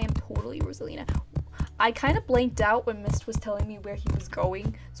 guys. I am totally Rosalina. I kind of blanked out when Mist was telling me where he was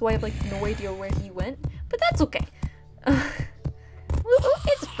going, so I have like no idea where he went, but that's okay.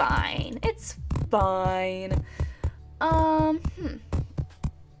 It's fine. It's fine.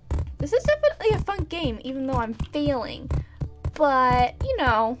 This is definitely a fun game, even though I'm failing. But, you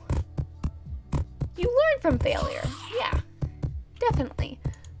know, you learn from failure. Yeah, definitely.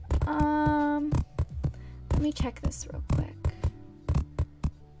 Let me check this real quick.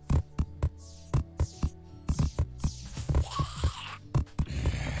 Okay.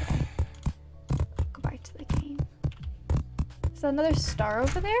 Go back to the game. Is that another star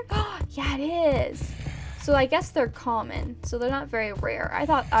over there? Yeah, it is. So I guess they're common, so they're not very rare. I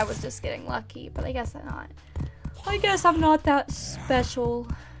thought I was just getting lucky, but I guess I'm not. I guess I'm not that special.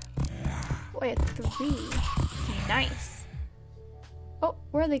 Boy, a 3. Nice. Oh,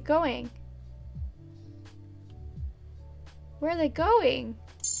 where are they going? Where are they going?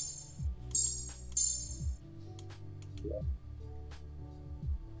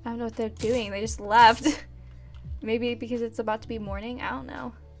 I don't know what they're doing. They just left. Maybe because it's about to be morning? I don't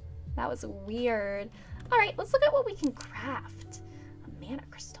know. That was weird. Alright, let's look at what we can craft. A mana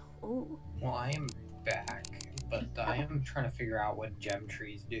crystal. Ooh. Well, I am back, but I am trying to figure out what gem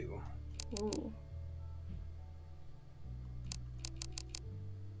trees do. Ooh.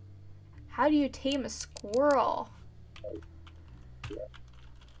 How do you tame a squirrel?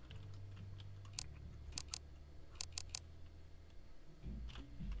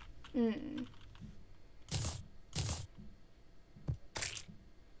 Hmm.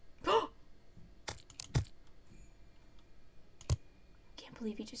 Can't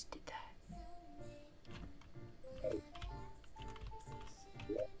believe he just did that.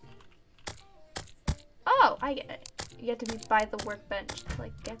 Oh, I get it. You have to be by the workbench to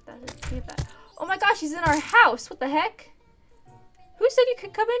like get that. Oh my gosh, he's in our house. What the heck? Who said you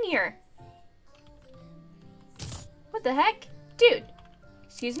could come in here? What the heck? Dude.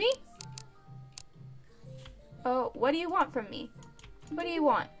 Excuse me? Oh, what do you want from me? What do you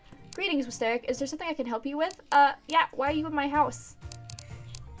want? Greetings, Mysteric. Is there something I can help you with? Yeah, why are you in my house?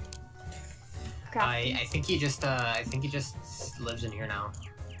 I think he just lives in here now.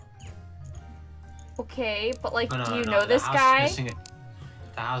 Okay, but like, no, do you know this guy?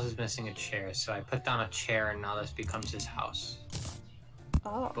 The house is missing a chair, so I put down a chair and now this becomes his house.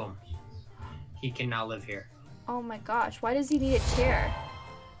 Oh. Boom. He can now live here. Oh my gosh, why does he need a chair?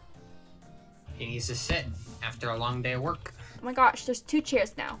 He needs to sit after a long day of work. Oh my gosh, there's 2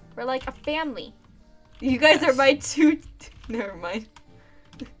 chairs now. We're like a family. You guys are my 2... Never mind.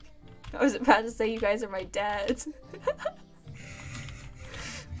 I was about to say you guys are my dads.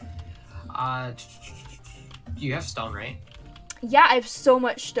 You have stone, right? Yeah, I have so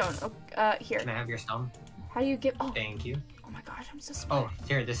much stone. Oh, here. Can I have your stone? How do you get... Oh. Thank you. Oh my gosh, I'm so smart. Oh,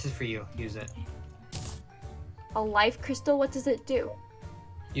 here, this is for you. Use it. A life crystal? What does it do?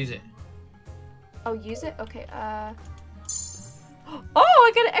 Use it. Oh, use it? Okay, Oh,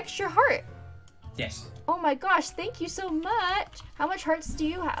 I got an extra heart! Yes. Oh my gosh, thank you so much! How much hearts do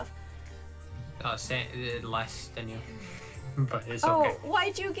you have? Less than you. But it's okay. Oh,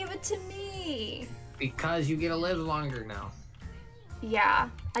 why'd you give it to me? Because you get to live longer now. Yeah,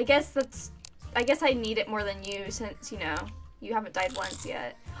 I guess I need it more than you since, you know, you haven't died once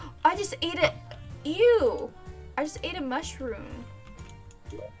yet. I just ate it. Ew! I just ate a mushroom.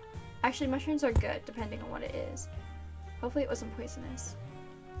 Actually, mushrooms are good, depending on what it is. Hopefully it wasn't poisonous.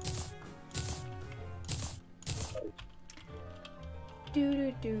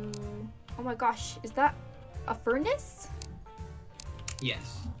 Doo-doo-doo. Oh my gosh, is that a furnace?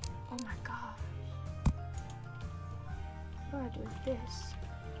 Yes. Oh my god. What do I do with this?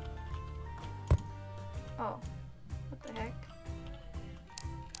 Oh, what the heck?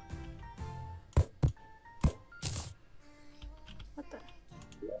 What the?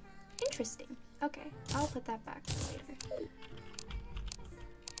 Interesting. Okay, I'll put that back for later.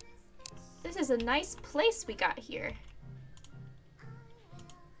 This is a nice place we got here.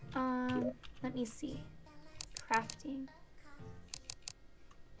 Let me see. Crafting.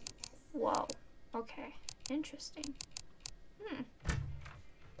 Whoa. Okay. Interesting.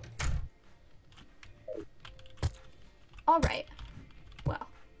 Alright. Well,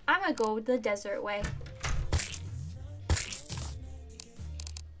 I'm gonna go the desert way.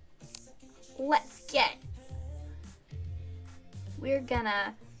 Let's get. We're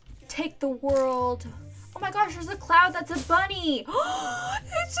gonna take the world. Oh my gosh, there's a cloud that's a bunny.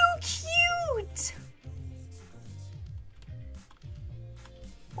 It's so cute.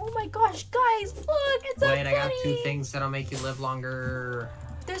 Oh my gosh, guys, look, it's a bunny. Wait, I got 2 things that'll make you live longer.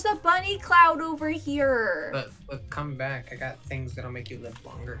 There's a bunny cloud over here. But come back. I got things that'll make you live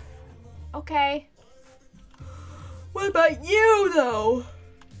longer. Okay. What about you, though?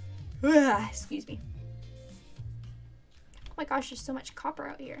 Ugh, excuse me. Oh my gosh, there's so much copper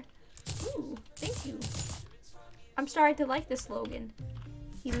out here. Ooh, thank you. I'm starting to like this slogan.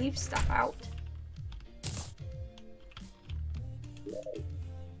 He leaves stuff out.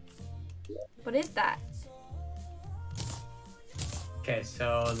 What is that? Okay,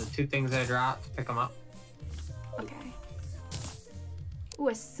 so the 2 things I dropped, pick them up. Okay. Ooh,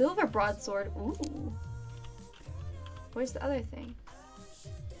 a silver broadsword. Ooh. Where's the other thing?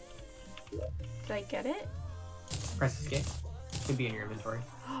 Did I get it? Press escape. Should be in your inventory.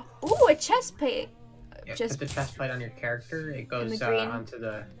 Ooh, a chest plate. Yep, put the chest plate on your character. It goes onto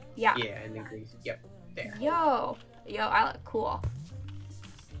the... Yeah. Yeah, in the green. Yep, there. Yo, I look cool.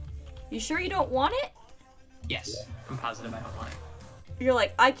 You sure you don't want it? Yes, I'm positive I don't want it. You're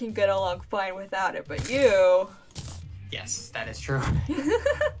like, I can get along fine without it, but you... Yes, that is true.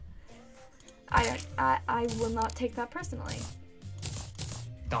 I will not take that personally.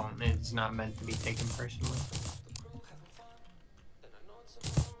 Don't. It's not meant to be taken personally.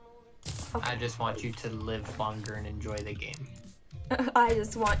 Okay. I just want you to live longer and enjoy the game. I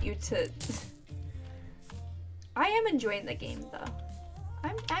just want you to... I am enjoying the game, though.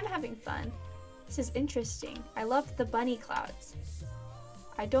 I'm having fun. This is interesting. I love the bunny clouds.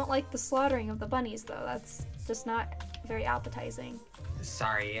 I don't like the slaughtering of the bunnies, though. That's just not very appetizing.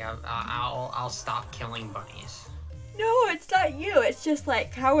 Sorry, I'll stop killing bunnies. No, it's not you. It's just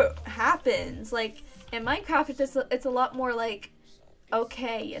like how it happens. Like in Minecraft, it's a lot more like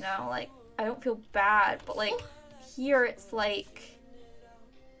okay, you know, like I don't feel bad, but like here it's like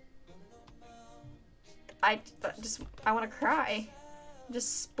I want to cry. It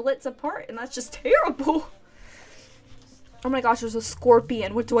just splits apart, and that's just terrible. Oh my gosh, there's a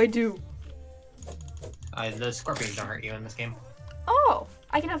scorpion. What do I do? The scorpions don't hurt you in this game. Oh,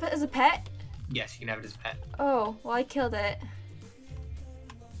 I can have it as a pet? Yes, you can have it as a pet. Oh, well I killed it.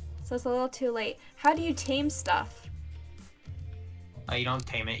 So it's a little too late. How do you tame stuff? You don't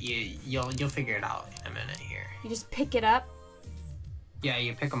tame it. You'll figure it out in a minute here. You just pick it up? Yeah,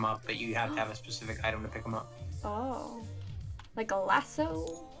 you pick them up, but you have to have a specific item to pick them up. Oh. Like a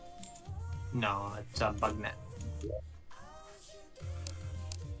lasso? No, it's a bug net.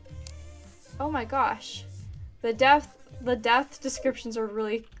 Oh my gosh. The death descriptions are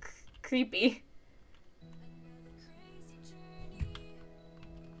really creepy.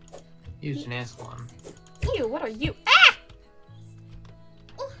 Use an Anselon. Ew, what are you? Ah!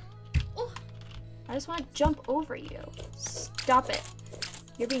 I just want to jump over you. Stop it.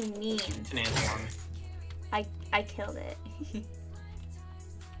 You're being mean. It's an Anselon. I killed it.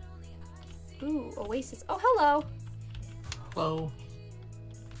 Ooh, oasis. Oh, hello. Hello.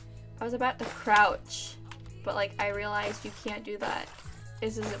 I was about to crouch, but like I realized you can't do that.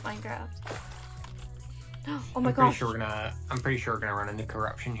 This isn't Minecraft. Oh my gosh. I'm pretty sure we're gonna run into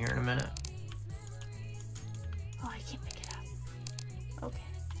corruption here in a minute. Oh, I can't pick it up. Okay.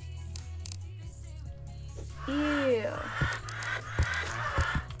 Ew.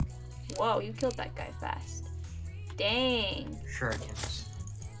 Whoa, you killed that guy fast. Dang. Shurikens.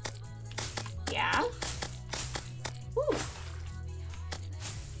 Yeah? Ooh.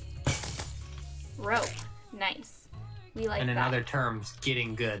 Rope. Nice. We like that. And in other terms,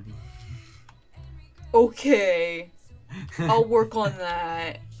 getting good. Okay. I'll work on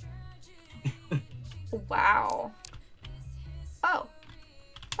that. Wow. Oh.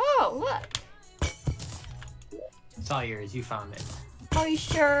 Oh, look. It's all yours. You found it. Are you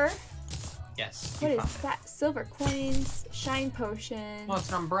sure? Yes. What is that? Silver coins, shine potion. Well, it's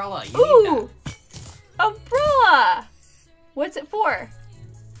an umbrella. You Ooh! need Umbrella! What's it for?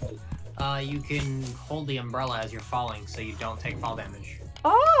 that. You can hold the umbrella as you're falling so you don't take fall damage.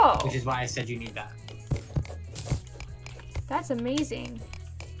 Oh! Which is why I said you need that. That's amazing.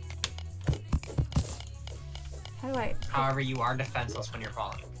 How do I... However, you are defenseless when you're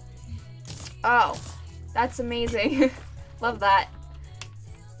falling. Oh. That's amazing. Love that.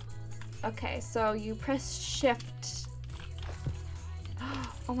 Okay, so you press shift.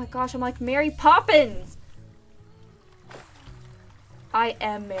 Oh my gosh, I'm like Mary Poppins! I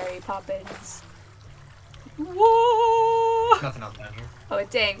am Mary Poppins. Whoa! Nothing else down here. Oh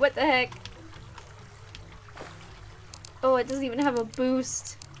dang, what the heck? Oh, it doesn't even have a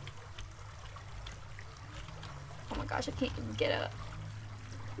boost. Oh my gosh, I can't even get up.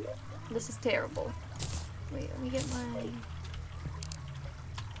 This is terrible. Wait, let me get my...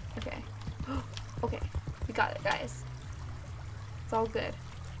 Okay. Okay, we got it, guys. It's all good.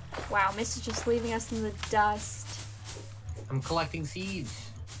 Wow, Mist is just leaving us in the dust. I'm collecting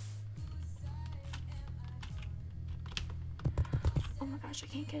seeds. Oh my gosh, I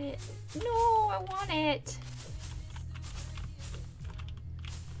can't get it. No, I want it.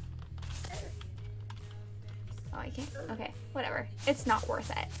 I can't. Okay, whatever. It's not worth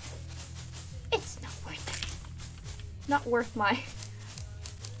it. It's not worth it. Not worth my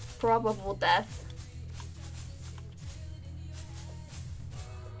probable death.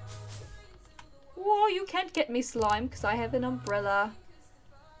 Whoa, you can't get me, slime, because I have an umbrella.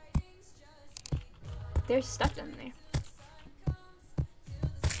 They're stuck in there.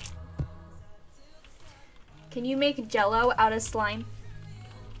 Can you make jello out of slime?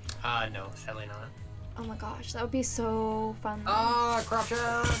 No, sadly not. Oh my gosh, that would be so fun. Ah, corruption!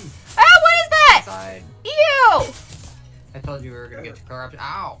 Ah, what is that? Inside. Ew! I told you we were gonna get to corruption.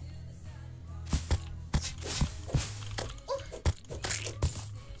 Ow!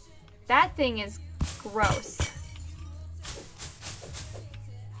 That thing is gross.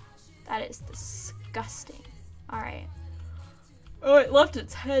 That is disgusting. Alright. Oh, it left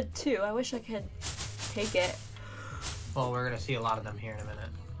its head too. I wish I could take it. Well, we're gonna see a lot of them here in a minute.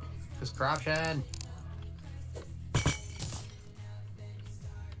 This corruption!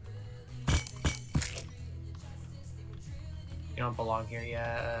 You don't belong here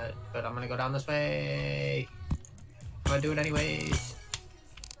yet, but I'm gonna go down this way. I'm gonna do it anyways.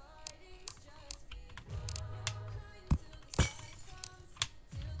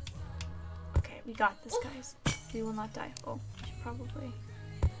 Okay, we got this, guys. We will not die. Oh, should probably.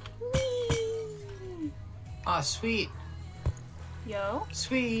 Whee! Oh, sweet. Yo.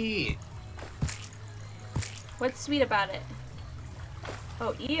 Sweet. What's sweet about it?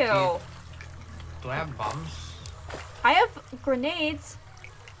 Oh, ew. Do I have bombs? I have grenades.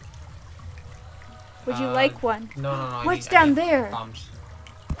 Would you like one? No, no, no. What's down there? Bombs.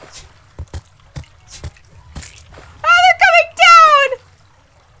 Ah, they're coming down!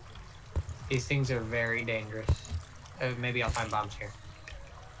 These things are very dangerous. Maybe I'll find bombs here.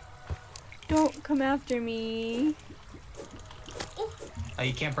 Don't come after me. Oh,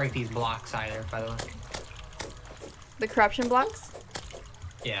 you can't break these blocks either, by the way. The corruption blocks?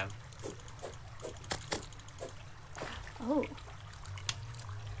 Yeah. Oh.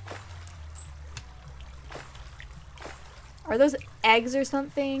 Are those eggs or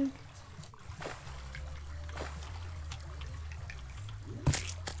something?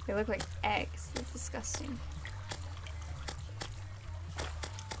 They look like eggs. That's disgusting.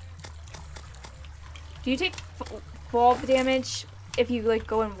 Do you take fall damage if you like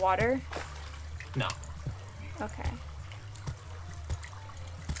go in water? No. Okay.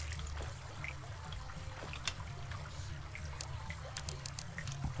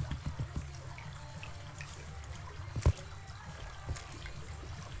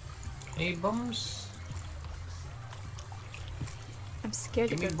 Any bombs? I'm scared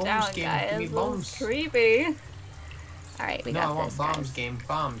Give to me go bombs, down, game. guys. Give me This bombs. is creepy. Alright, we No, got I want this, bombs, guys. game.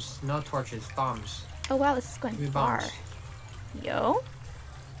 Bombs. No torches. Bombs. Oh wow, this is going Give me far. bombs. Yo.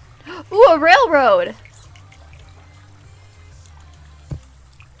 Ooh, a railroad!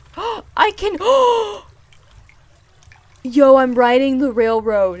 I can. Yo, I'm riding the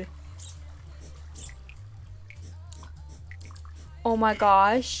railroad. Oh my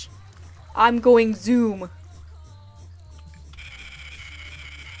gosh. I'm going zoom.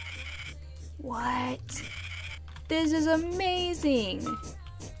 What? This is amazing.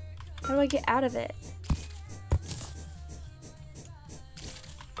 How do I get out of it?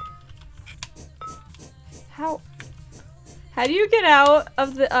 How do you get out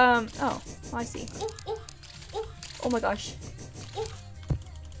of the, oh, I see. Oh my gosh.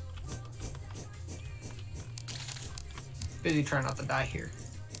 Busy trying not to die here.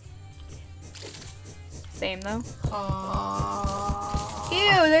 Same though. Aww.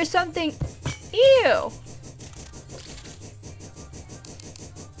 Ew, there's something, ew.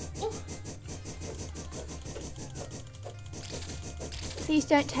 Please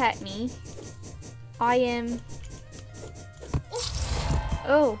don't hurt me. I am.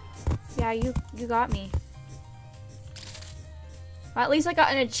 Oh, yeah, you got me. Well, at least I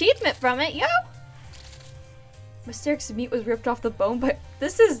got an achievement from it, yo! Mysteric's meat was ripped off the bone, but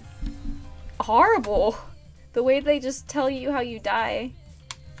this is horrible. The way they just tell you how you die.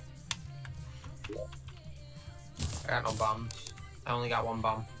 I got no bombs. I only got one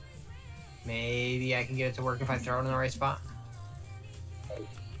bomb. Maybe I can get it to work if I throw it in the right spot.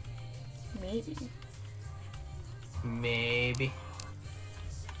 Maybe. Maybe.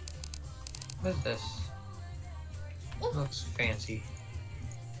 What is this? Looks fancy.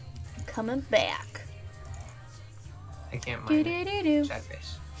 Coming back. I can't mind it. Do-do-do-do. Sad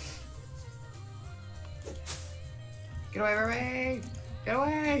face. Get away, Ray! Get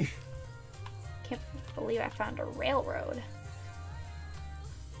away! Can't believe I found a railroad.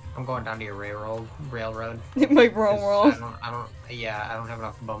 I'm going down to your railroad. My railroad. I don't have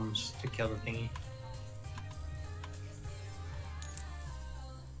enough bombs to kill the thingy.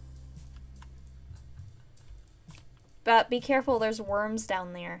 be careful, there's worms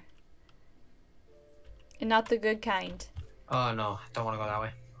down there. And not the good kind. Oh no, don't want to go that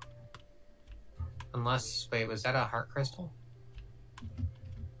way. Unless, wait, was that a heart crystal?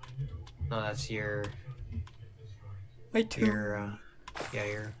 No, that's your... My tomb. Your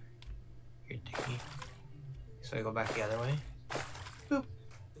thingy. So I go back the other way. Boop.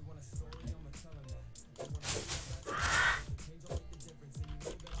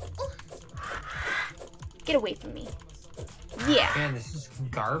 Get away from me. Yeah. Man, this is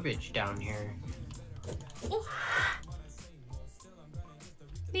garbage down here.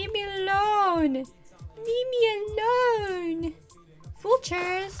 Leave me alone. Leave me alone.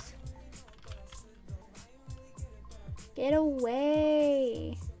 Vultures. Get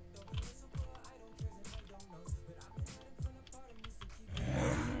away.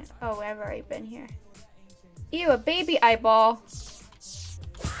 Oh, I've already been here. Ew, a baby eyeball.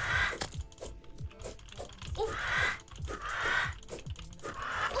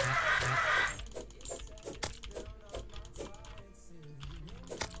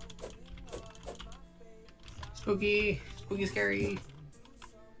 Spooky. Spooky scary.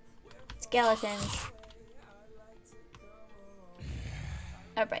 Skeletons.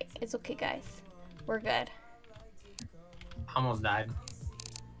 Alright, it's okay, guys. We're good. Almost died.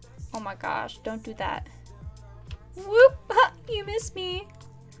 Oh my gosh, don't do that. Whoop! Ha, you missed me.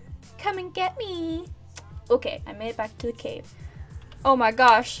 Come and get me. Okay, I made it back to the cave. Oh my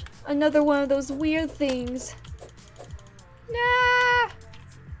gosh, another one of those weird things. Nah!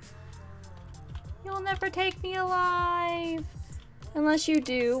 You'll never take me alive. Unless you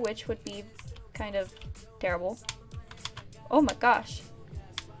do, which would be kind of terrible. Oh my gosh.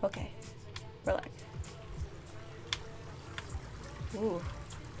 Okay, relax. Ooh,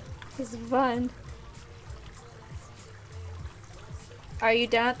 this is fun. Are you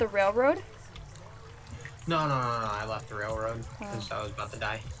down at the railroad? No, I left the railroad because I was about to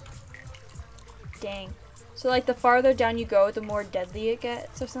die. Dang. So like the farther down you go, the more deadly it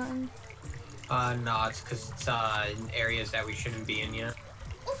gets or something? No, it's because it's in areas that we shouldn't be in yet.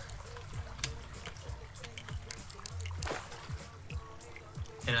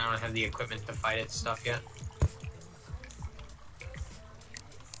 And I don't have the equipment to fight its stuff yet.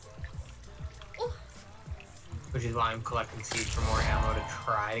 Which is why I'm collecting seeds for more ammo to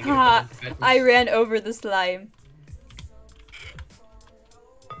try to get equipment to fight this. I ran over the slime.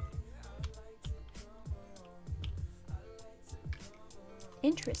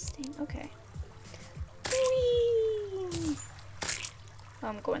 Interesting, okay. Whee!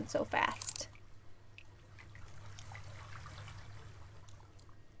 I'm going so fast.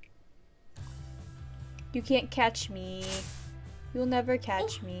 You can't catch me. You'll never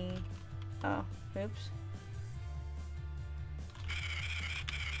catch me. Oh, oops.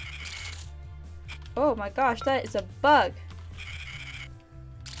 Oh my gosh, that is a bug.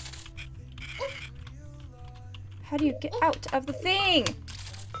 How do you get out of the thing?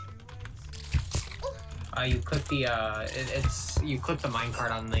 You click the you click the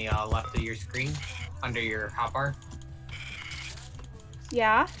minecart on the left of your screen under your hotbar.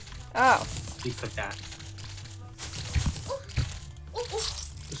 Yeah. Oh. You click that. Oh,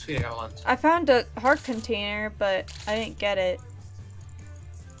 sweet, I got lunch. I found a heart container, but I didn't get it.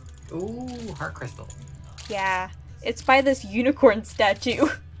 Ooh, heart crystal. Yeah. It's by this unicorn statue.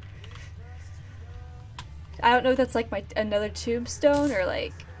 I don't know if that's like another tombstone or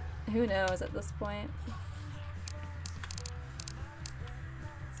like who knows at this point.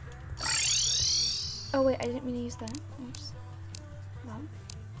 Oh wait, I didn't mean to use that. Oops. Well.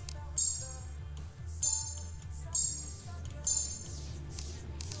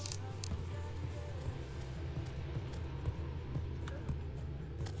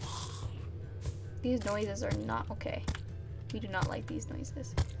 These noises are not okay. We do not like these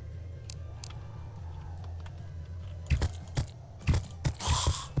noises.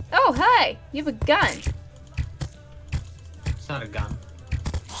 Oh, hey! You have a gun! It's not a gun.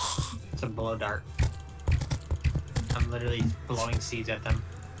 It's a blow dart. I'm literally blowing seeds at them.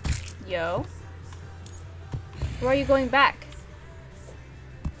 Yo. Where are you going back?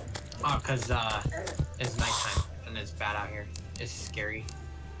 Oh, because it's nighttime and it's bad out here. It's scary.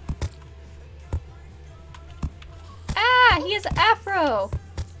 Ah! He has an afro!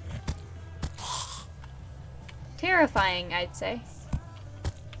 Terrifying, I'd say.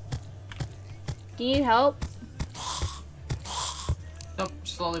 Do you need help? Nope,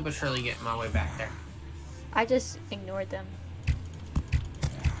 slowly but surely getting my way back there. I just ignored them.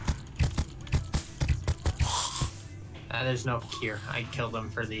 There's no cure. I killed them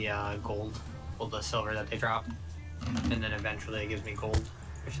for the gold, well, the silver that they drop, and then eventually it gives me gold,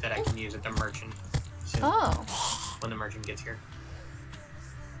 which that I can use at the merchant soon. Oh. when the merchant gets here.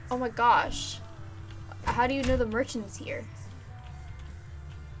 Oh my gosh. How do you know the merchant's here?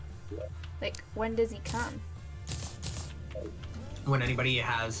 Like, when does he come? When anybody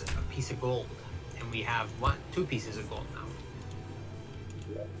has a piece of gold. And we have, what, 2 pieces of gold now.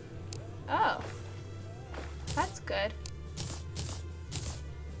 Oh. That's good.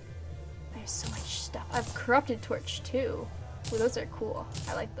 There's so much stuff. I've corrupted torch too. Well, those are cool.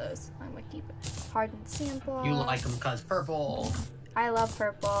 I like those. I'm gonna keep it. Hardened sample. You like them because purple. I love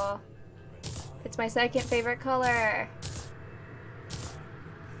purple. It's my second favorite color.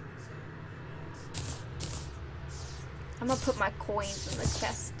 I'm gonna put my coins in the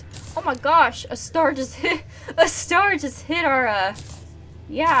chest. Oh my gosh, a star just hit our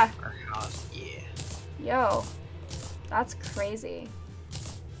yeah. Our house, yeah. Yo. That's crazy.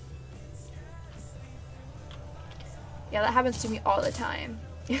 Yeah, that happens to me all the time.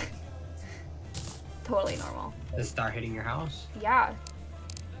 Totally normal. The star hitting your house? Yeah.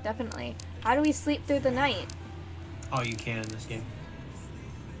 Definitely. How do we sleep through the night? Oh, you can in this game.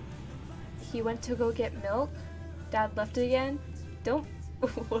 He went to go get milk. Dad left it again. Don't.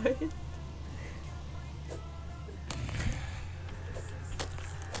 What?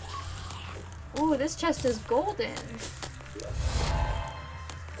 Ooh, this chest is golden.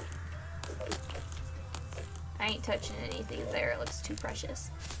 I ain't touching anything there. It looks too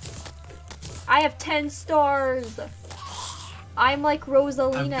precious. I have 10 stars. I'm like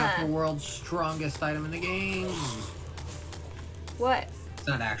Rosalina. I've got the world's strongest item in the game. What? It's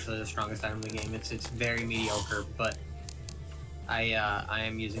not actually the strongest item in the game. It's very mediocre, but I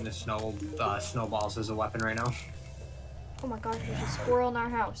am using the snowballs as a weapon right now. Oh my gosh, there's a squirrel in our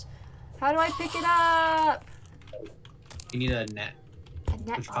house. How do I pick it up? You need a net. A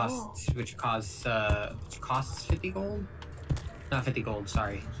net. Which costs 50 gold? Not 50 gold,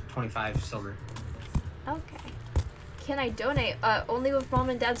 sorry. 25 silver. Okay. Can I donate? Only with mom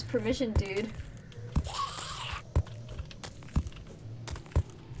and dad's permission, dude.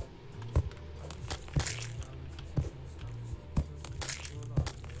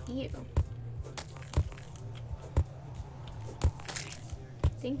 Ew.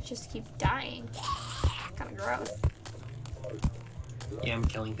 Things just keep dying. Kinda gross. Yeah, I'm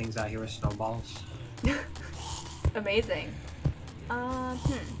killing things out here with snowballs. Amazing.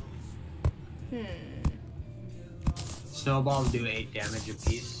 Snowballs do 8 damage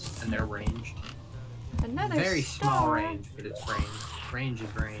apiece, and they're ranged. Another Very star. small range, but it's range. Range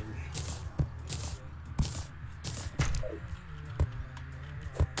is range.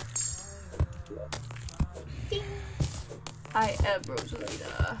 Ding. I am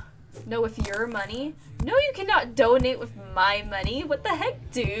Rosalina. No, with your money? No, you cannot donate with my money. What the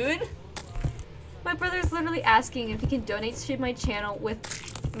heck, dude? My brother's literally asking if he can donate to my channel with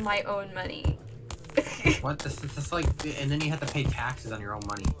my own money. What? This is like, and then you have to pay taxes on your own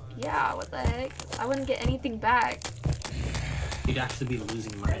money. Yeah, what the heck? I wouldn't get anything back. You'd actually be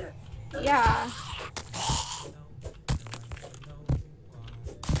losing money. Yeah.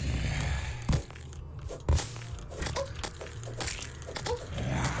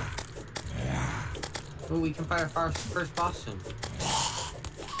 Oh, we can fight our first boss soon.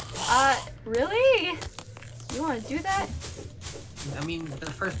 Really? You want to do that? I mean, the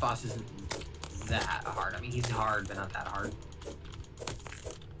first boss isn't that hard. I mean, he's hard, but not that hard.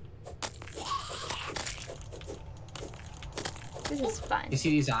 This is fun. You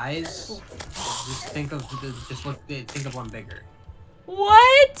see these eyes? Oof. Think of one bigger.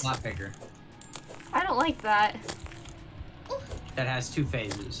 What? Not bigger. I don't like that. That has 2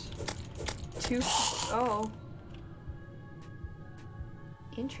 phases. Oh.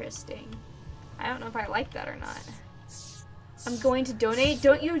 Interesting. I don't know if I like that or not. I'm going to donate.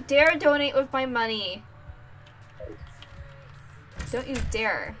 Don't you dare donate with my money. Don't you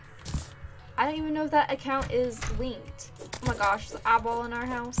dare. I don't even know if that account is linked. Oh my gosh, the eyeball in our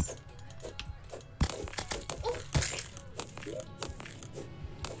house.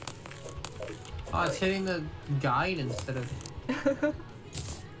 Oh, it's hitting the guide instead of...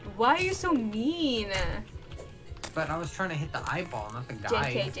 Why are you so mean? But I was trying to hit the eyeball, not the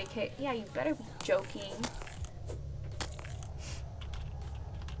guide. JK. Yeah, you better be joking.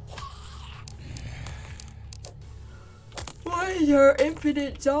 Why are there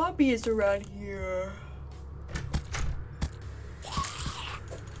infinite zombies around here?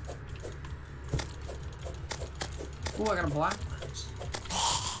 Oh, I got a black lens.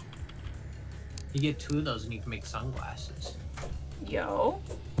 You get 2 of those and you can make sunglasses. Yo.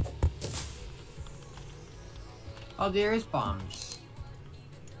 Oh, there is bombs.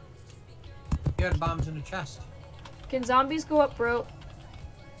 You had bombs in the chest. Can zombies go up, bro?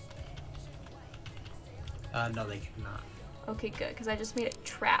 No, they cannot. Okay, good, because I just made a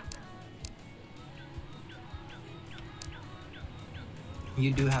trap.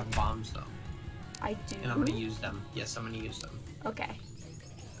 You do have bombs, though. I do. And I'm gonna use them. Yes, I'm gonna use them. Okay.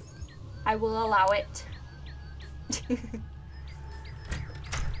 I will allow it.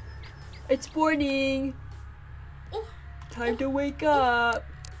 It's morning. Time to wake up.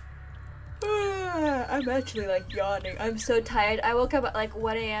 I'm actually like yawning. I'm so tired. I woke up at like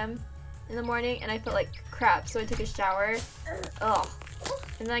 1 a.m. in the morning and I felt like crap, so I took a shower. Ugh.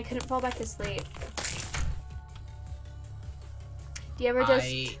 And then I couldn't fall back to sleep. Do you ever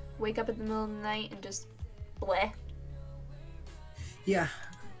just wake up in the middle of the night and just bleh? Yeah.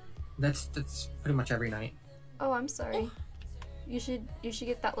 That's pretty much every night. Oh, I'm sorry. You should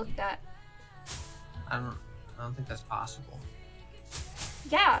get that looked at. I don't think that's possible.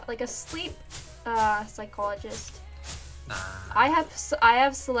 Yeah, like a sleep psychologist. Nah. I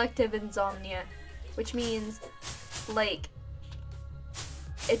have selective insomnia, which means like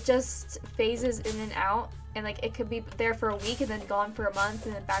it just phases in and out, and like it could be there for a week and then gone for a month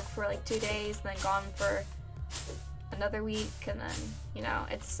and then back for like 2 days and then gone for another week, and then, you know,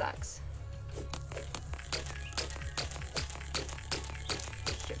 it sucks.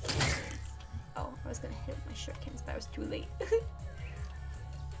 Oh, I was gonna hit my shirt cans, but I was too late.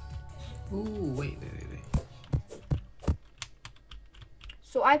 Ooh, wait.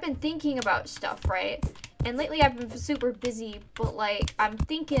 So I've been thinking about stuff, right? And lately I've been super busy, but like I'm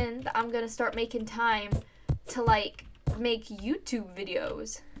thinking that I'm gonna start making time to like make YouTube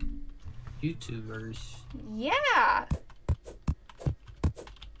videos. YouTubers. Yeah.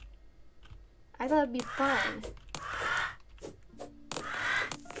 I thought it'd be fun.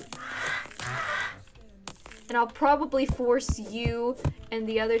 And I'll probably force you and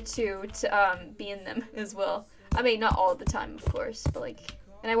the other two to be in them as well. I mean, not all the time, of course, but like,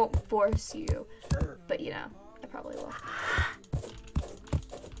 and I won't force you, but you know, I probably will.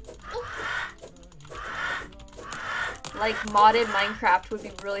 Like, modded Minecraft would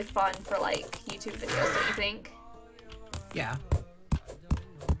be really fun for like YouTube videos, don't you think? Yeah.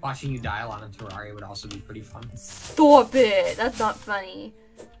 Watching you dial on a terarria would also be pretty fun. Stop it! That's not funny.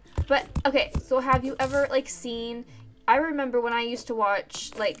 But, okay, so have you ever, like, seen... I remember when I used to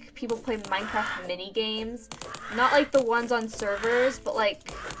watch, like, people play Minecraft mini-games. Not, like, the ones on servers, but, like,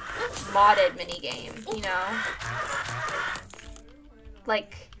 modded mini-game, you know?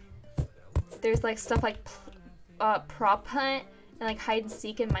 Like, there's, like, stuff like prop hunt and, like, hide and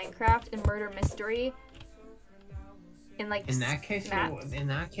seek in Minecraft and murder mystery. And, like, in that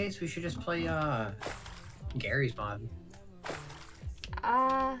case, we should just play, Gary's mod.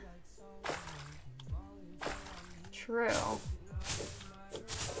 True.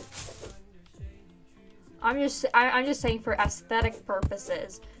 I'm just saying for aesthetic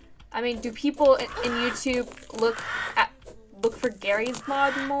purposes. I mean, do people in YouTube look for Gary's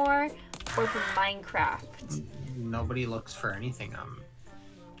mod more or for Minecraft? Nobody looks for anything on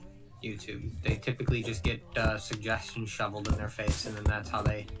YouTube. They typically just get suggestions shoveled in their face, and then that's how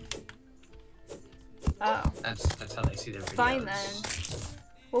they. Oh. That's how they see their videos. Fine then.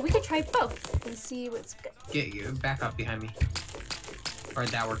 Well, we could try both and see what's good. Get you back up behind me.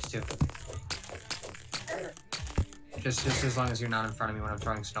 Alright, that works too. Just as long as you're not in front of me when I'm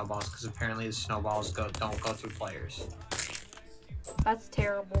throwing snowballs, because apparently the snowballs don't go through players. That's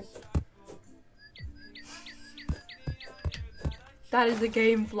terrible. That is a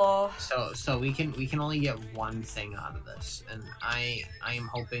game flaw. So we can only get one thing out of this, and I am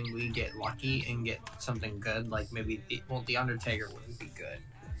hoping we get lucky and get something good, like maybe the Undertaker wouldn't be good.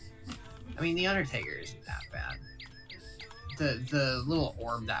 I mean, the Undertaker isn't that bad. The little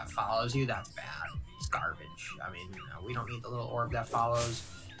orb that follows you, that's bad. It's garbage. I mean, you know, we don't need the little orb that follows.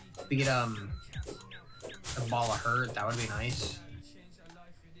 If we get a ball of hurt, that would be nice.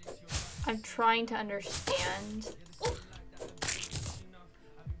 I'm trying to understand.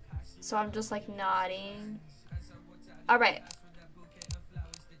 So I'm just like nodding. Alright.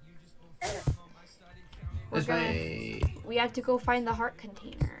 We have to go find the heart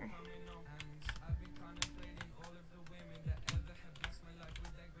container.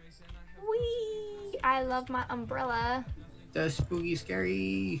 Whee! I love my umbrella. The spooky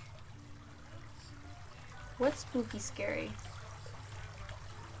scary. What's spooky scary?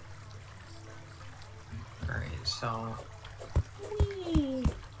 Alright, so Whee!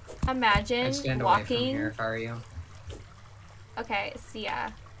 Imagine I'd stand walking. away from here if I were you. Okay, see ya.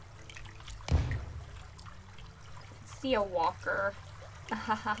 See a walker.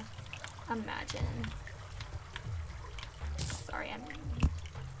 Imagine. Sorry, I'm.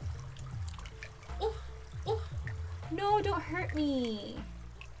 No, don't hurt me.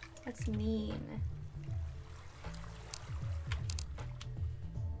 That's mean.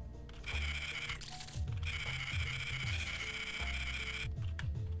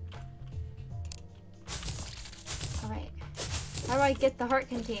 How do I get the heart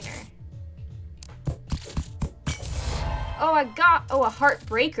container? Oh, I got... Oh, a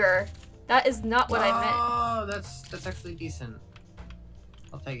heartbreaker. That is not what I meant. Oh, that's actually decent.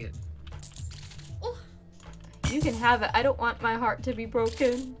 I'll take it. You can have it. I don't want my heart to be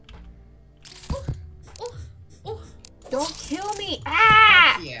broken. Don't kill me!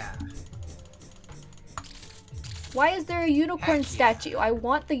 Ah! Heck yeah. Why is there a unicorn Heck statue? yeah. I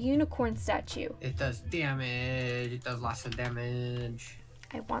want the unicorn statue. It does damage. It does lots of damage.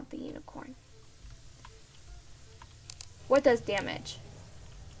 I want the unicorn. What does damage?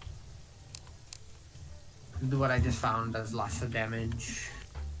 What I just found does lots of damage.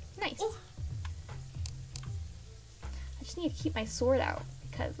 Nice. I just need to keep my sword out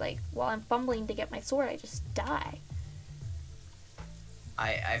because, like, while I'm fumbling to get my sword, I just die.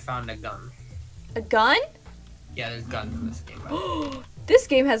 I found a gun. A gun? Yeah, there's guns in this game. By the way. This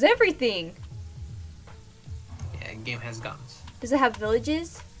game has everything. Yeah, the game has guns. Does it have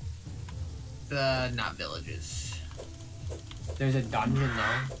villages? Not villages. There's a dungeon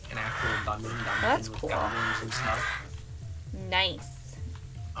though, an actual dungeon That's with cool. goblins and stuff. Nice.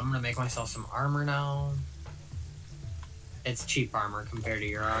 I'm gonna make myself some armor now. It's cheap armor compared to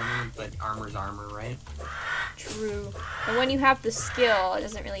your armor, but armor's armor, right? True. And when you have the skill, it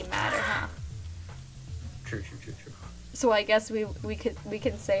doesn't really matter, huh? True. So I guess we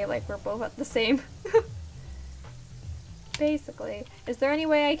can say like we're both at the same. Basically. Is there any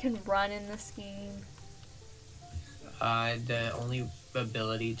way I can run in this game? The only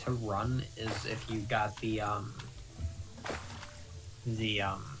ability to run is if you got oh,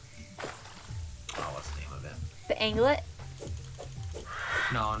 what's the name of it? The anglet?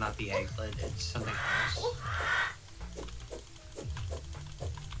 No, not the egglet, it's something else.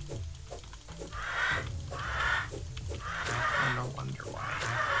 I don't wonder why.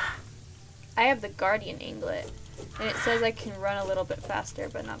 I have the guardian anglet. And it says I can run a little bit faster,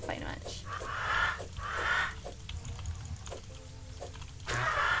 but not by much.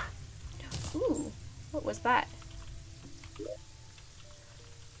 Ooh, what was that?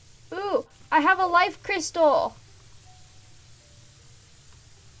 Ooh, I have a life crystal!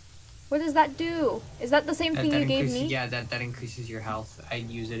 What does that do? Is that the same thing you gave me? Yeah, that increases your health. I'd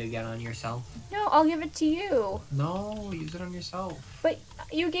use it again on yourself. No, I'll give it to you. No, use it on yourself. But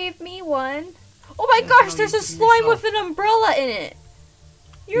you gave me one. Oh my gosh, there's a slime with an umbrella in it.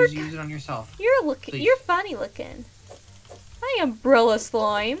 Use it on yourself. You're funny looking. Hi, umbrella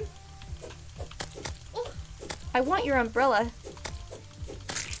slime. I want your umbrella.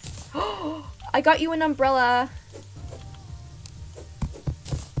 I got you an umbrella.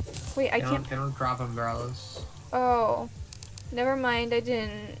 Wait, I can't. They don't drop umbrellas. Oh, never mind. I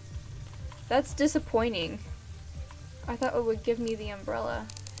didn't. That's disappointing. I thought it would give me the umbrella.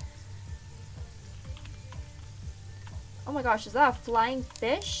 Oh my gosh, is that a flying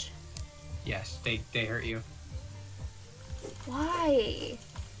fish? Yes, they hurt you. Why?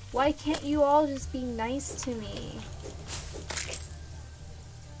 Why can't you all just be nice to me?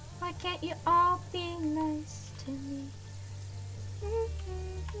 Why can't you all be nice to me?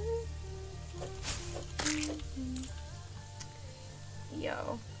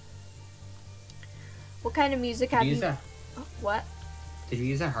 Yo. What kind of music have you... What? Did you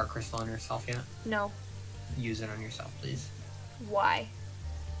use that heart crystal on yourself yet? No. Use it on yourself, please. Why?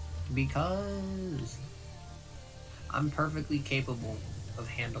 Because I'm perfectly capable of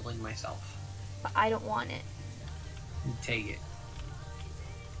handling myself. But I don't want it. Take it.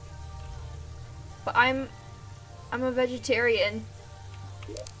 But I'm a vegetarian.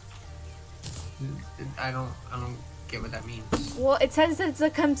 I don't get what that means. Well, it says it's a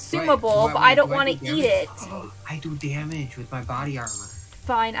consumable, but I don't want to eat it. Oh, I do damage with my body armor.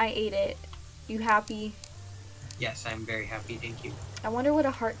 Fine, I ate it. You happy? Yes, I'm very happy, thank you. I wonder what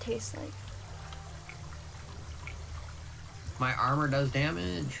a heart tastes like. My armor does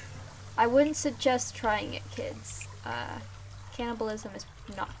damage. I wouldn't suggest trying it, kids. Cannibalism is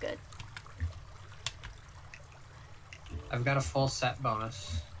not good. I've got a full set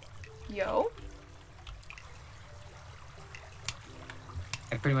bonus. Yo.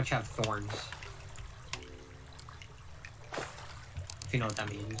 I pretty much have thorns. If you know what that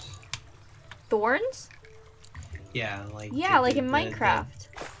means. Thorns? Yeah, like... Yeah, like in Minecraft.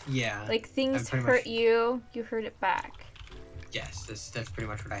 Yeah. Like things hurt you, you hurt it back. Yes, that's pretty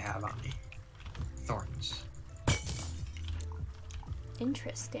much what I have on me. Thorns.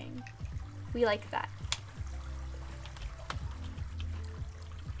 Interesting. We like that.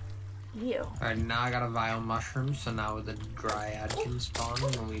 Ew. Alright, now I got a vile mushroom, so now the dryad can spawn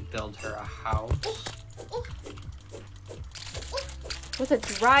when we build her a house. What's a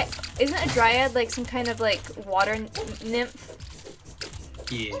isn't a dryad like some kind of like water nymph?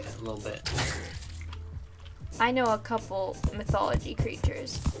 Yeah, a little bit. I know a couple mythology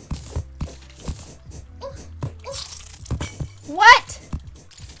creatures. What?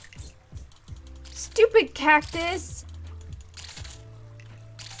 Stupid cactus!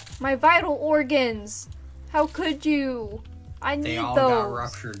 My vital organs! How could you? I need those. They all got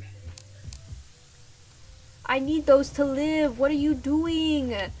ruptured. I need those to live. What are you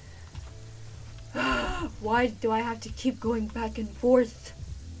doing? Why do I have to keep going back and forth?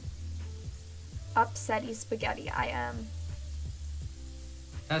 Upsetty spaghetti, I am.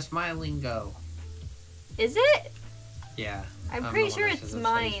 That's my lingo. Is it? Yeah. I'm pretty sure it's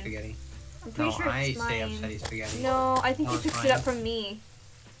mine. Spaghetti. I'm pretty sure it's mine. I say upsetty spaghetti. No, I think you picked it up from me.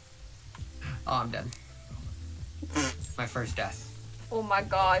 Oh, I'm dead. My first death. Oh my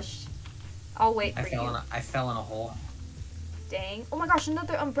gosh. I'll wait for you. I fell in a hole. Dang. Oh my gosh,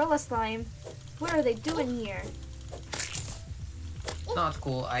 another umbrella slime. What are they doing here? No, it's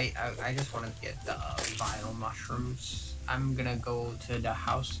cool. I just want to get the vinyl mushrooms. I'm gonna go to the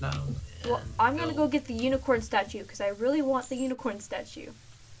house now. Well, I'm gonna go get the unicorn statue because I really want the unicorn statue.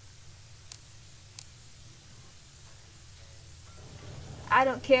 I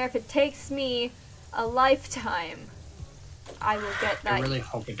don't care if it takes me a lifetime. I will get that. I really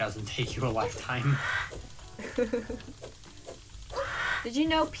hope it doesn't take you a lifetime. Did you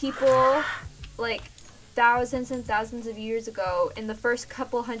know people, like, thousands and thousands of years ago, in the first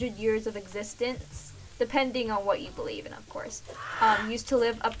couple hundred years of existence, depending on what you believe in, of course, used to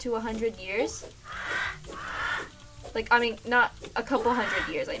live up to 100 years? Like, I mean, not a couple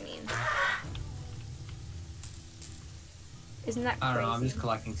hundred years, I mean. Isn't that crazy? I don't know, I'm just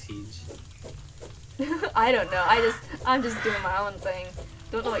collecting seeds. I don't know. I'm just doing my own thing.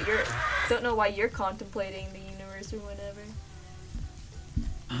 Don't know why you're contemplating the universe or whatever.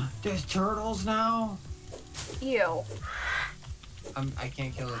 There's turtles now. Ew. I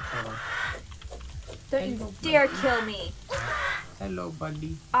can't kill a turtle. Don't you dare kill me. Hello,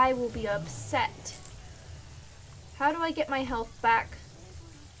 buddy. I will be upset. How do I get my health back?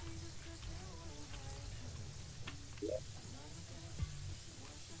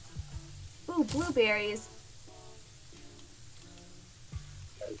 Ooh, blueberries.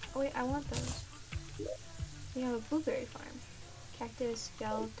 Oh wait, I want those. We have a blueberry farm. Cactus,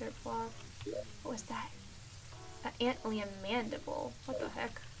 gel, dirt block. What was that? An antlion mandible. What the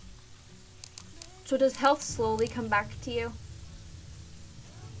heck? So does health slowly come back to you?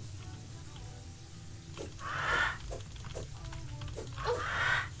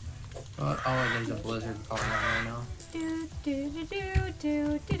 Oh, there's a blizzard going on right now. Do, do, do, do,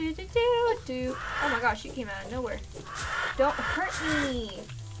 do, do, do, do, do, do. Oh my gosh, you came out of nowhere. Don't hurt me.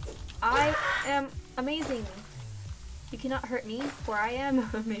 I am amazing. You cannot hurt me, for I am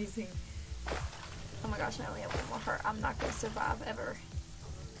amazing. Oh my gosh, I only have one more heart. I'm not gonna survive ever.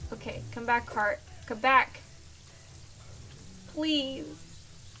 Okay, come back, heart. Come back. Please.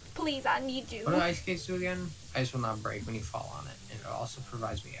 Please, I need you. What do ice skates do again? Ice will not break when you fall on it, and it also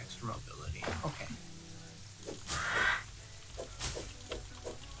provides me extra mobility. Okay.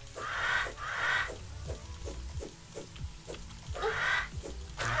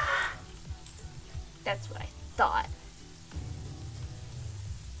 That's what I thought.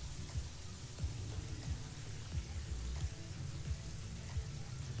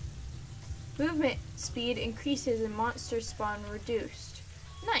 Movement speed increases and monster spawn reduced.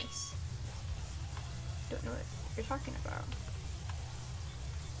 Nice. Don't know what you're talking about.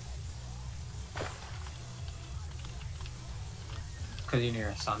 Because you're near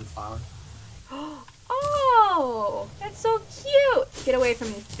a sunflower. Oh, that's so cute. Get away from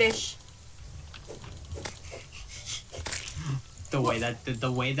me, fish. The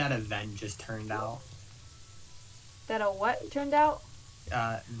way that event just turned out. That a what turned out?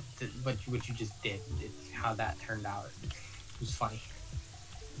 What you just did, how that turned out. It was funny.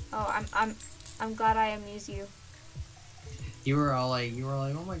 Oh, I'm glad I amuse you. You were like,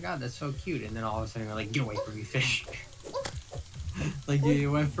 oh my god, that's so cute, and then all of a sudden you're like, get away from me, fish. Like it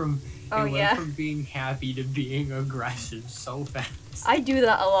went from from being happy to being aggressive so fast. I do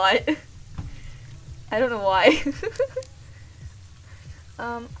that a lot. I don't know why.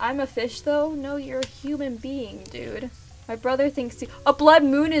 I'm a fish though. No, you're a human being, dude. My brother thinks a blood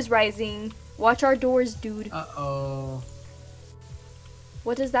moon is rising. Watch our doors, dude. Uh-oh.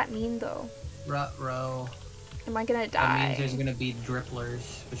 What does that mean though? Ruh-roh. Am I gonna die? That means there's gonna be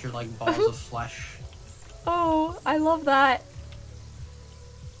dripplers, which are like balls of flesh. Oh, I love that.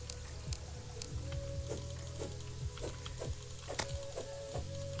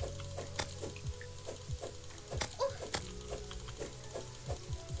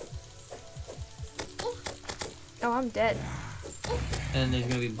 Oh, I'm dead. And then there's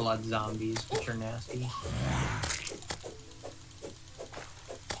gonna be blood zombies, which are nasty.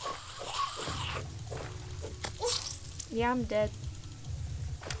 Yeah, I'm dead.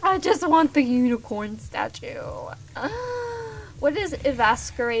 I just want the unicorn statue. What does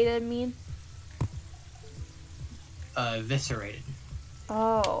eviscerated mean? Eviscerated.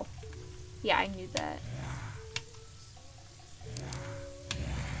 Oh. Yeah, I knew that.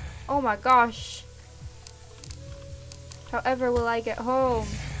 Oh my gosh. However will I get home?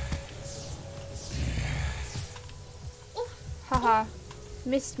 Haha.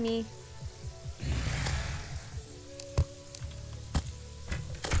 Missed me.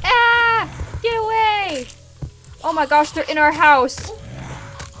 Ah! Get away! Oh my gosh, they're in our house.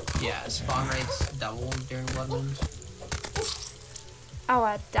 Yeah, spawn rates double during blood moons. Oh,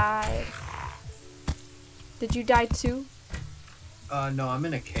 I died. Did you die too? No, I'm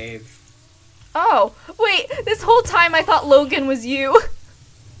in a cave. Oh, wait, this whole time I thought Logan was you.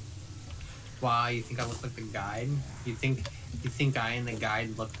 Wow, you think I look like the guide? You think I and the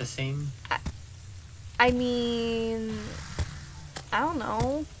guide look the same? I mean, I don't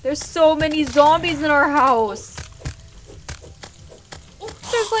know. There's so many zombies in our house.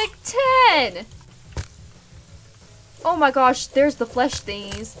 There's like 10. Oh my gosh, there's the flesh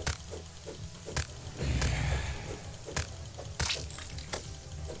thingies.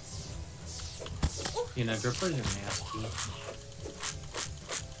 You know, dripplers are nasty.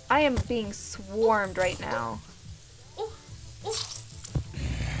 I am being swarmed right now.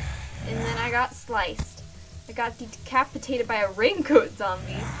 And then I got sliced. I got decapitated by a raincoat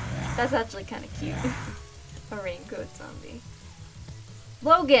zombie. That's actually kind of cute. A raincoat zombie.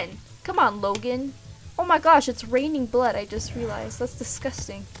 Logan! Come on, Logan. Oh my gosh, it's raining blood, I just realized. That's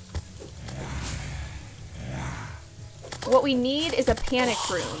disgusting. What we need is a panic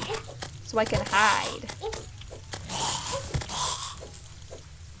room, so I can hide.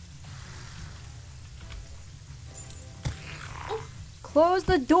 Close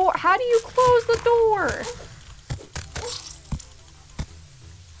the door! How do you close the door?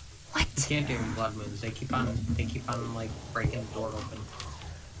 What? You can't do blood moons. They keep on like breaking the door open.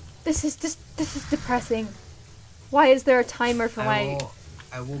 This is depressing. Why is there a timer for I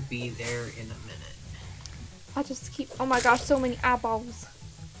will be there in a minute. I just keep. Oh my gosh, so many eyeballs.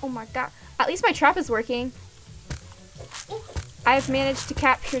 Oh my god. At least my trap is working. I've managed to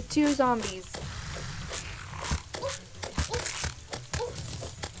capture 2 zombies.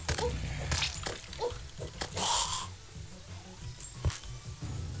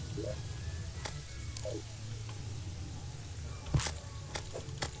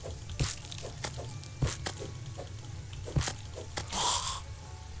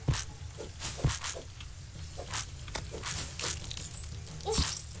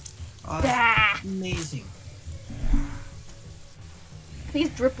 Oh, that's amazing. These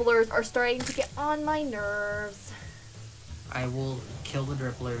dripplers are starting to get on my nerves. I will kill the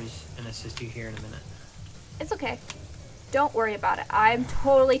dripplers and assist you here in a minute. It's okay. Don't worry about it. I'm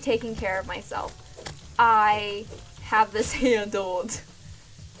totally taking care of myself. I have this handled.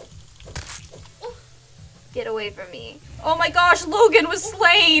 Get away from me. Oh my gosh, Logan was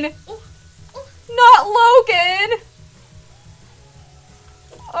slain! Not Logan!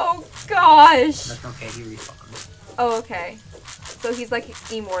 Oh gosh! That's okay, he respawns. Oh, okay. So he's like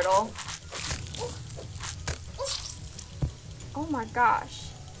immortal. Oh my gosh.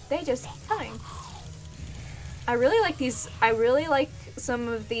 They just keep coming. I really like these. I really like some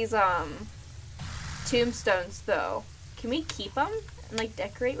of these tombstones though. Can we keep them and like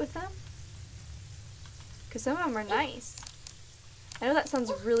decorate with them? Because some of them are nice. I know that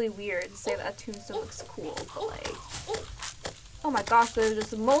sounds really weird to say that a tombstone looks cool, but like, oh my gosh, they're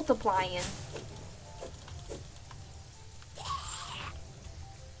just multiplying.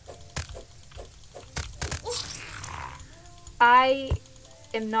 I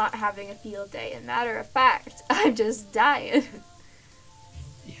am not having a field day. As a matter of fact, I'm just dying.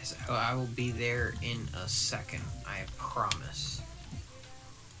 Yes, I will be there in a second. I promise.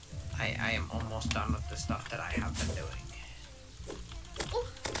 I am almost done with the stuff that I have been doing.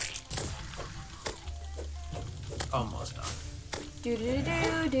 Almost done. Do do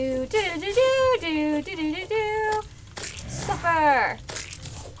do do do do do do do do do. Suffer.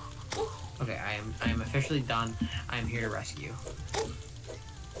 Okay, I am officially done. I am here to rescue.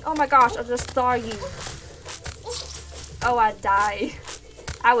 Oh my gosh, I just saw you. Oh, I died.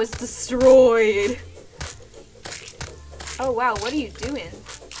 I was destroyed. Oh wow, what are you doing?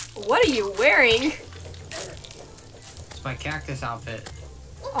 What are you wearing? It's my cactus outfit.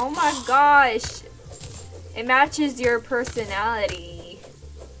 Oh my gosh. It matches your personality.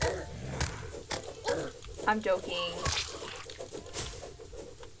 I'm joking.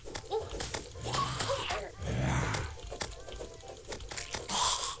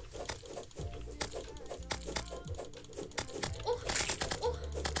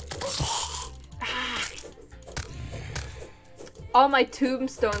 All my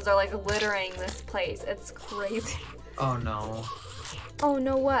tombstones are like littering this place. It's crazy. Oh no. Oh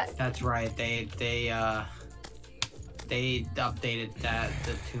no, what? That's right. They updated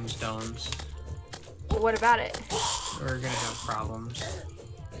the tombstones. What about it? We're gonna have problems.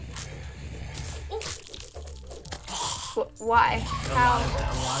 Why? How?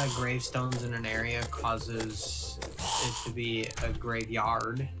 A lot of gravestones in an area causes it to be a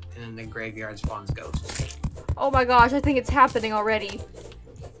graveyard, and then the graveyard spawns ghosts. Oh my gosh, I think it's happening already.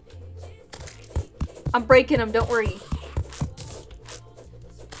 I'm breaking them, don't worry.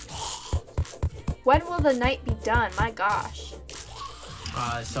 When will the night be done? My gosh.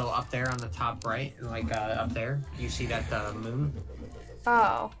 So up there on the top right, like up there, you see that moon?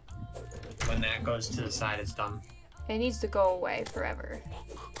 Oh. When that goes to the side, it's done. It needs to go away forever.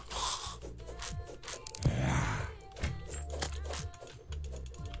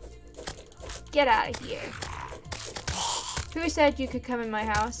 Get out of here. Who said you could come in my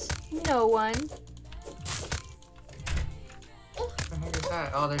house? No one. What the heck is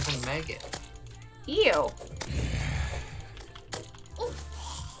that? Oh, there's a maggot. Ew.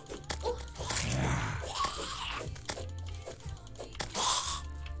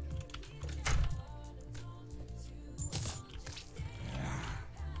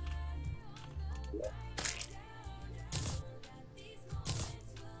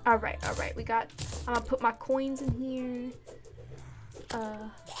 Alright, we got, I'm gonna put my coins in here.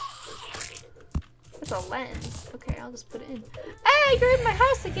 What's a lens? Okay, I'll just put it in. Hey, you're in my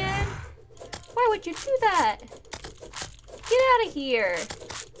house again! Why would you do that? Get out of here!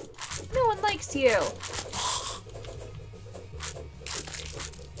 No one likes you!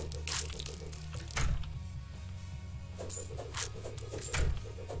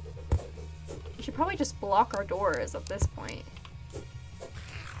 You should probably just block our doors at this point.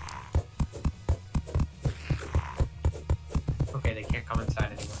 Okay, they can't come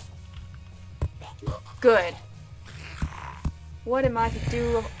inside anymore. Good. What am I to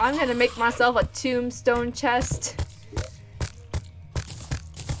do? I'm gonna make myself a tombstone chest.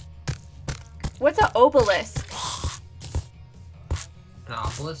 What's an obelisk? An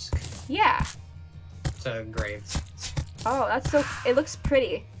obelisk? Yeah. It's a grave. Oh, that's so. It looks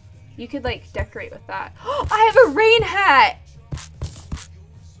pretty. You could like decorate with that. I have a rain hat.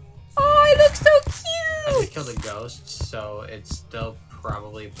 Oh, it looks so I cute. just killed a ghost, so it still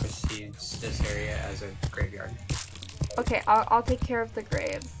probably precedes this area as a graveyard. Okay, I'll take care of the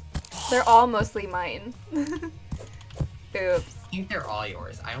graves. They're all mostly mine. Oops. I think they're all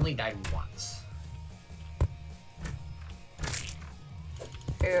yours. I only died once.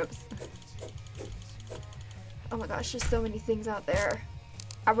 Oops. Oh my gosh, there's so many things out there.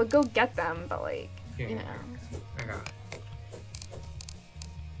 I would go get them, but like, you know. I got it.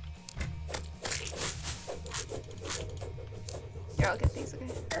 Here, I'll get these, okay?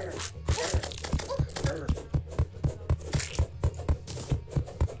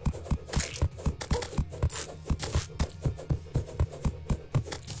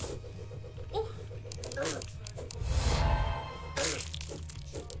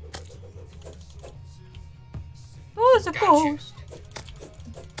 Oh, it's a ghost!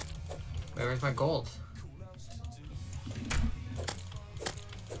 Wait, where's my gold?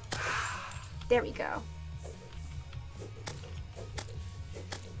 There we go.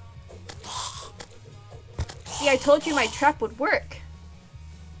 See, I told you my trap would work.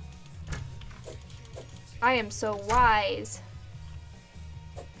 I am so wise.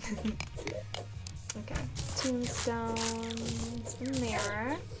 Okay, tombstones,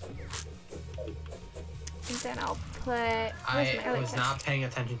 mirror. And then I'll put. I was not paying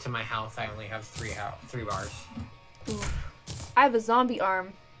attention to my health. I only have three bars. Ooh. I have a zombie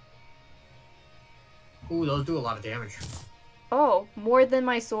arm. Ooh, those do a lot of damage. Oh, more than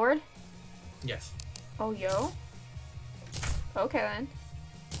my sword? Yes. Oh, yo. Okay, then.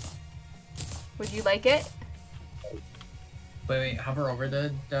 Would you like it? Wait, hover over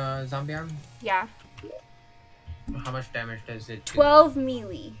the zombie arm? Yeah. How much damage does it do? 12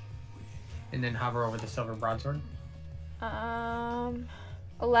 melee. And then hover over the silver broadsword?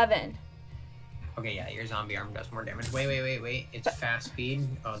 11. Okay, yeah, your zombie arm does more damage. Wait. It's fast speed.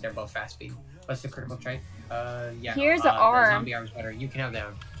 Oh, they're both fast speed. What's the critical strike? Yeah. Here's the arm. The zombie arm's better. You can have that.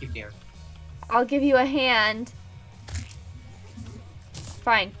 Keep the arm. I'll give you a hand.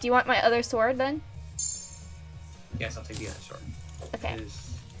 Fine. Do you want my other sword then? Yes, I'll take the other sword. Okay.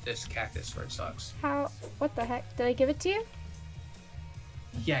 This cactus sword sucks. How? What the heck? Did I give it to you?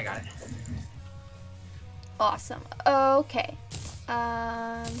 Yeah, I got it. Awesome. Okay.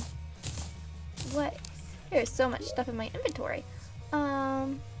 What? There's so much stuff in my inventory.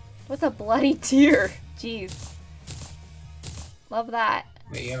 What's a bloody tear? Jeez. Love that.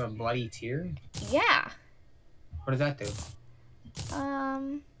 Wait, you have a bloody tear? Yeah. What does that do?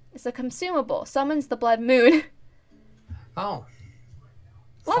 It's a consumable. Summons the blood moon. Oh.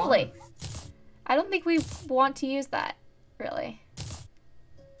 Lovely. Fun. I don't think we want to use that, really.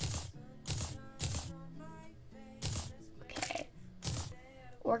 Okay.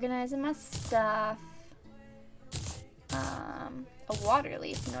 Organizing my stuff. A water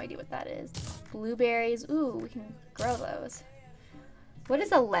leaf. No idea what that is. Blueberries. Ooh, we can grow those. What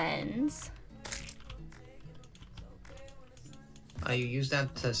is a lens? You use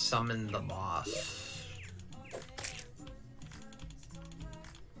that to summon the boss.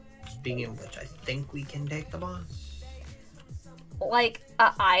 Speaking of which, I think we can take the boss. Like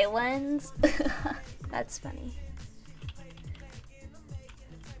a eye lens? That's funny.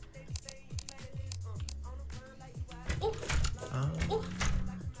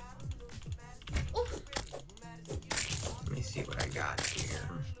 Let me see what I got here.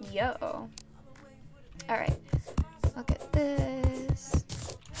 Yo. Alright. Look at this.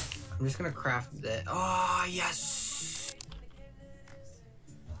 I'm just gonna craft that. Oh, yes!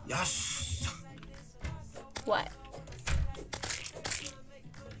 Yes! What?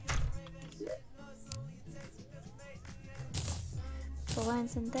 The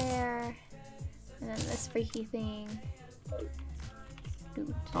lens in there. And then this freaky thing.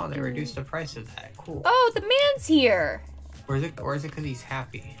 Oh, they reduced the price of that. Cool. Oh, the man's here! Or is it because he's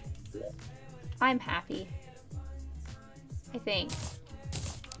happy? I'm happy. I think.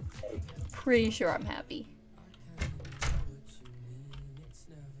 Pretty sure I'm happy.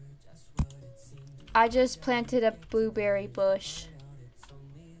 I just planted a blueberry bush.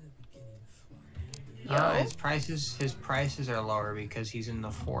 Yo. His prices are lower because he's in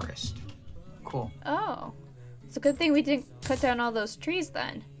the forest. Cool. Oh. It's a good thing we didn't cut down all those trees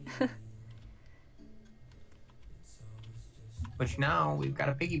then. Which now we've got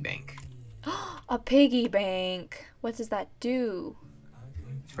a piggy bank. A piggy bank. What does that do?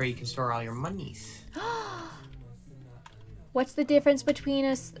 It's where you can store all your monies. What's the difference between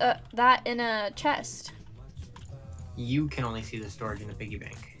that and a chest? You can only see the storage in the piggy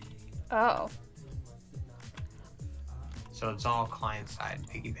bank. Oh. So it's all client-side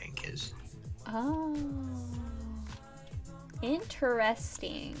piggy bank is. Oh.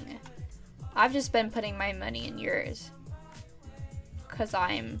 Interesting. I've just been putting my money in yours. Because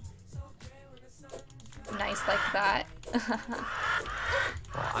I'm nice like that.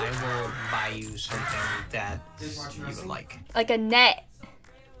 Well, I will buy you something that you would like. Like a net.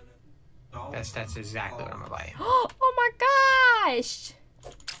 That's exactly what I'm gonna buy you. Oh my gosh!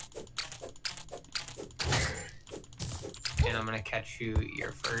 And I'm gonna catch you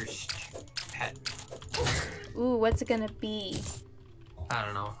your first pet. Ooh, what's it gonna be? I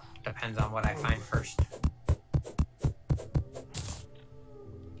don't know. Depends on what I find first.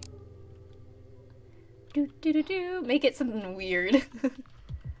 Do. Make it something weird.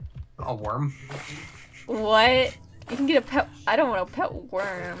 A worm? What? You can get a pet. I don't want a pet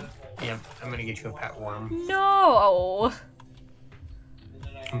worm. Yep, I'm gonna get you a pet worm. No!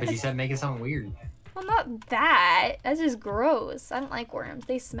 But you said make it something weird. Well, not that. That's just gross. I don't like worms.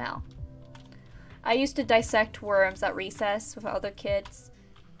 They smell. I used to dissect worms at recess with other kids.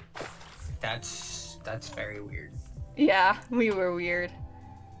 That's very weird. Yeah, we were weird.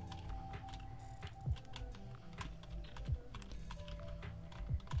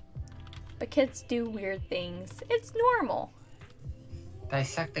 But kids do weird things. It's normal.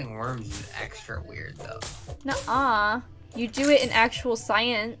 Dissecting worms is extra weird, though. Nuh-uh. You do it in actual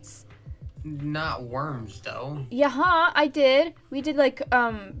science. Not worms, though. Yeah, I did. We did, like,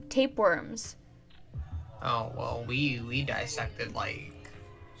 tapeworms. Oh, well, we dissected, like,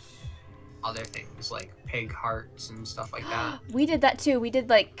 other things, like pig hearts and stuff like that. We did that, too. We did,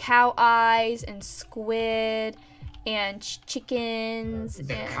 like, cow eyes and squid and chickens.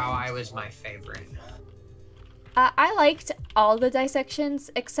 The cow eye was my favorite. I liked all the dissections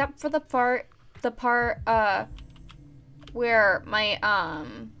except for the part where my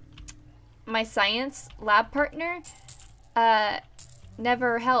science lab partner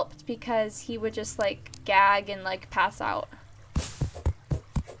never helped because he would just like gag and like pass out.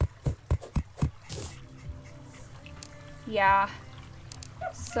 Yeah.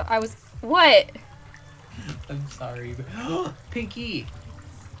 So I was what? I'm sorry. Pinky!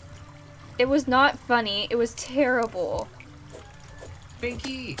 It was not funny. It was terrible.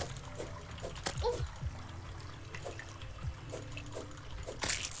 Pinky!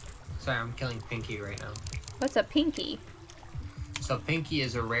 Sorry, I'm killing Pinky right now. What's a pinky? So Pinky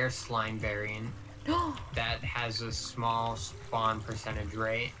is a rare slime variant that has a small spawn percentage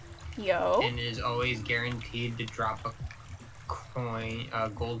rate. Yo. And is always guaranteed to drop a coin, a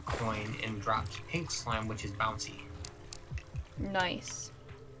gold coin, and drops pink slime, which is bouncy. Nice.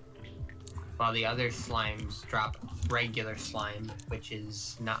 While the other slimes drop regular slime, which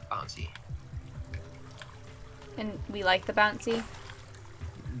is not bouncy. And we like the bouncy?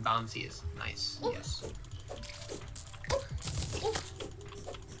 Bouncy is nice, yes.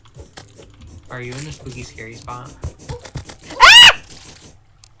 Are you in the spooky scary spot? Ah!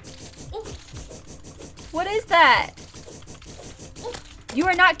 What is that? You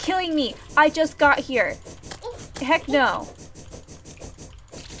are not killing me. I just got here. Heck no.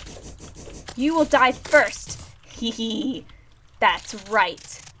 You will die first. Hee hee. That's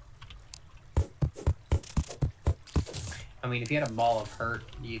right. I mean, if you had a ball of hurt,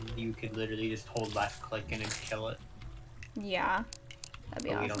 you could literally just hold left click and it'd kill it. Yeah. That'd be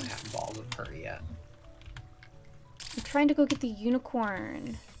but awesome. We don't have balls of hurt yet. I'm trying to go get the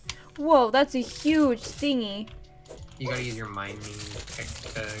unicorn. Whoa, that's a huge thingy. You gotta use your mining pick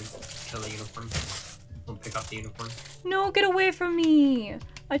to kill the unicorn. We'll pick up the unicorn. No, get away from me.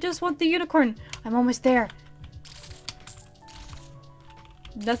 I just want the unicorn. I'm almost there.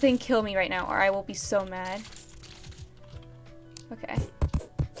 Nothing kill me right now or I will be so mad. Okay.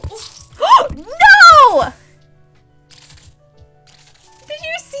 No! Did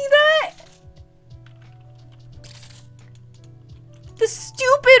you see that? The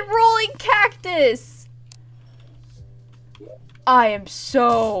stupid rolling cactus! I am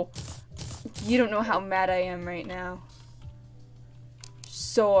so... You don't know how mad I am right now.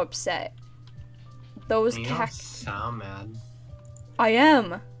 So upset. Those cactus... sound mad. I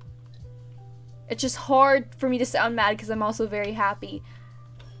am. It's just hard for me to sound mad because I'm also very happy.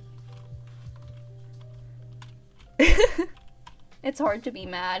 It's hard to be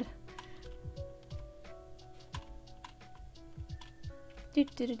mad. Do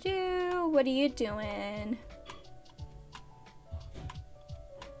do do do. What are you doing?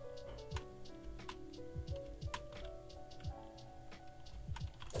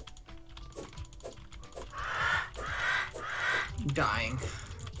 Dying.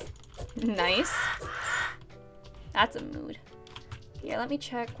 Nice. That's a mood. Yeah, let me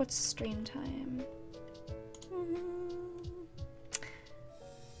check. What's stream time?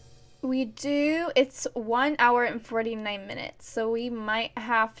 We do. It's 1 hour and 49 minutes, so we might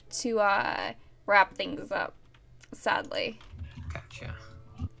have to wrap things up, sadly. Gotcha.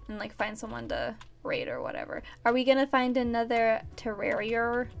 And like find someone to raid or whatever. Are we gonna find another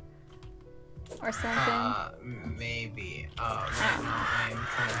terarria or something? Maybe. Right now I'm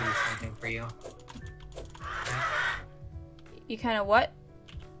trying to do something for you. You kind of what?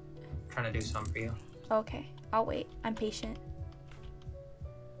 Trying to do something for you. Okay, I'll wait. I'm patient.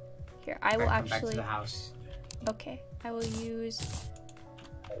 Here, I will come actually. Back to the house. Okay, I will use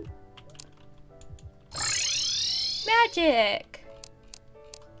magic.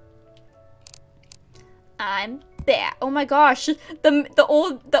 I'm back. Oh my gosh, the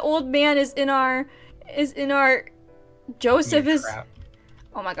old man is in our Joseph is. Crap.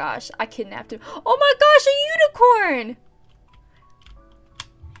 Oh my gosh, I kidnapped him. Oh my gosh, a unicorn!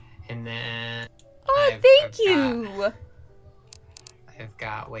 And then. Oh, thank you. I've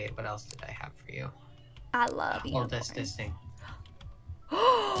got. Wait, what else did I have for you? I love you. Oh, this thing.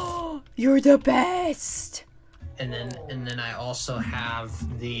 You're the best. And then I also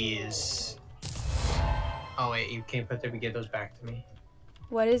have these. Oh wait, you can't put them. Give those back to me.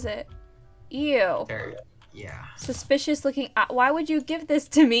 What is it? Ew. Yeah. Suspicious looking. Why would you give this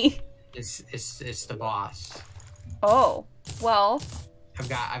to me? It's the boss. Oh, well.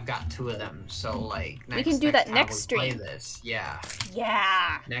 I've got 2 of them. So like we can do that next stream. Play this, yeah.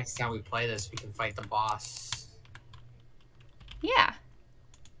 Yeah. Next time we play this, we can fight the boss. Yeah.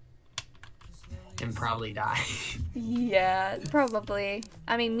 And probably die. Yeah, probably.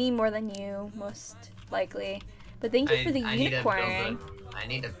 I mean, me more than you, most likely. But thank you for the unicorn. I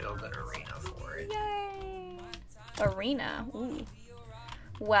need to build an arena for it. Yay! Arena. Ooh.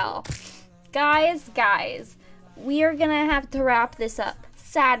 Well, guys, we are gonna have to wrap this up,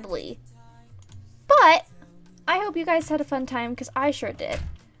 sadly. But I hope you guys had a fun time, because I sure did.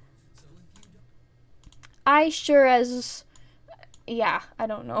 Yeah, I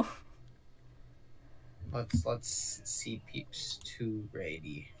don't know. Let's see peeps 2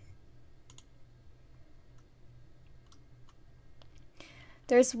 ready.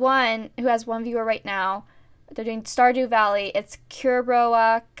 There's one who has 1 viewer right now. They're doing Stardew Valley. It's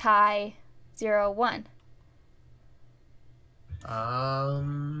Kuroa Kai 01.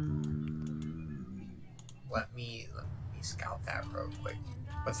 Let me scout that real quick.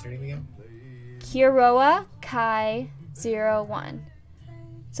 What's your name again? Kuroa Kai 01.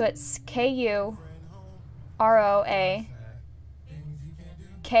 So it's Kuroa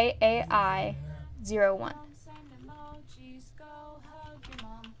KAI01.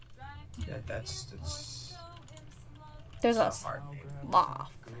 Yeah, that's There's a hard name. sloth.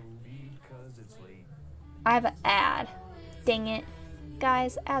 I have an ad. Dang it.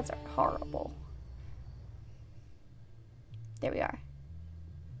 Guys, ads are horrible. There we are.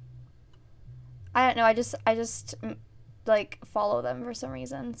 I don't know, I just like follow them for some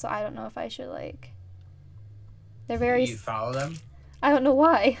reason, so I don't know if I should like. They're very. You follow them? I don't know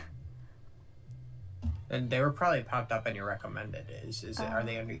why. And they were probably popped up in your recommended. Are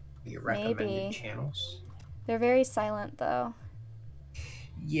they under your recommended channels? They're very silent though.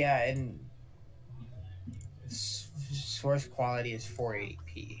 Yeah, and source quality is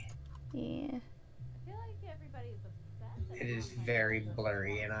 480p. Yeah. It is very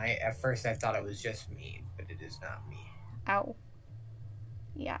blurry, and at first I thought it was just me, but it is not me. Ow.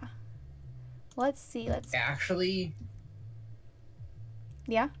 Yeah. Let's see. Actually.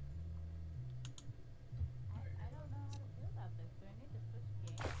 Yeah.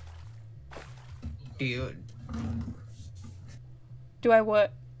 Do I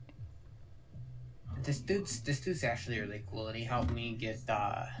what? This dude's actually really cool, and he helped me get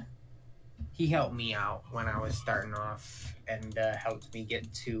he helped me out when I was starting off, and helped me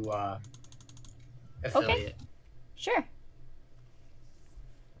get to affiliate. Okay. Sure.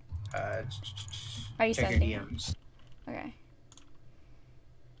 Are you check sending your DMs? Okay.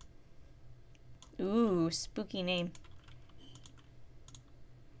 Ooh, spooky name.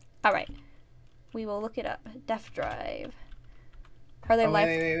 All right. We will look it up. Def Drive. Are they live?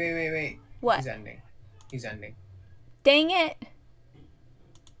 Wait. What? He's ending. Dang it.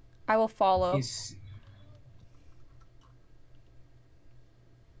 I will follow.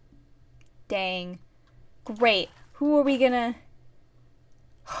 Dang. Great. Who are we gonna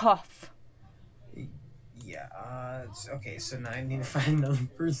huff? Yeah, okay, so now I need to find another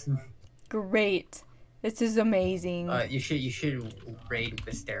person. Great. This is amazing. You should raid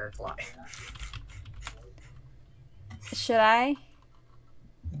Hysteric Live. Should I?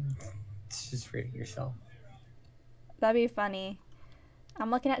 Just raid yourself. That'd be funny.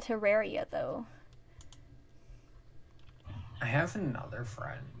 I'm looking at Terraria though. I have another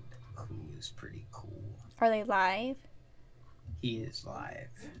friend who is pretty cool. Are they live? He is live.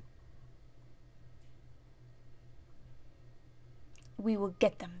 We will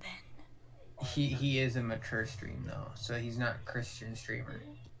get them then. He is a mature stream though, so he's not a Christian streamer.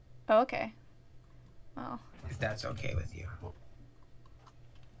 Oh, okay. Oh. If that's okay with you.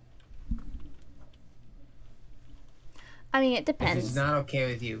 I mean, it depends. If it's not okay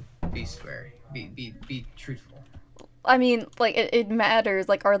with you, be swear. Be truthful. I mean, like, it matters.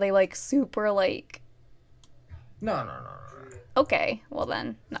 Like, are they, like, super, like... No. Okay, well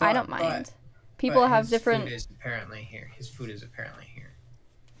then. I don't mind. People have different... His food is apparently here. His food is apparently here.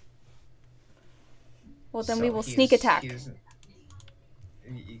 Well, then we will sneak attack.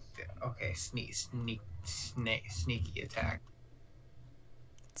 Okay, sneaky attack.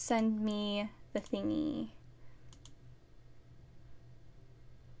 Send me the thingy.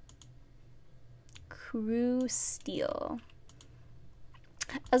 Crew steal.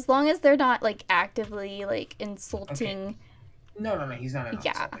 As long as they're not like actively like insulting. Okay. No, he's not an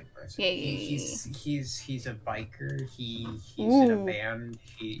insulting person. Yeah. He's a biker. He's in a band.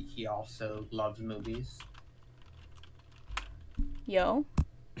 He also loves movies. Yo.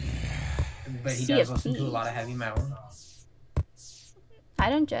 But he does listen to a lot of heavy metal. I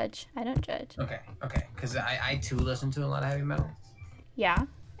don't judge. Okay. Because I too listen to a lot of heavy metal. Yeah.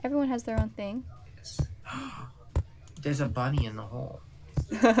 Everyone has their own thing. There's a bunny in the hole.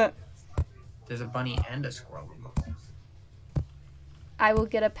 There's a bunny and a squirrel in the hole. I will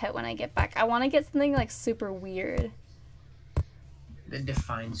get a pet when I get back. I want to get something like super weird.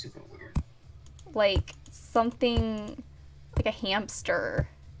 Define super weird. Like something like a hamster.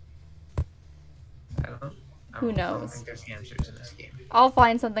 I don't know. Who knows? I don't think there's hamsters in this game. I'll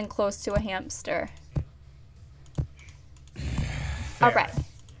find something close to a hamster. Alright.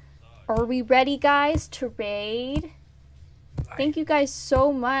 Are we ready, guys, to raid? Thank you guys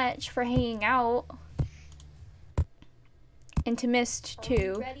so much for hanging out. And to Mist,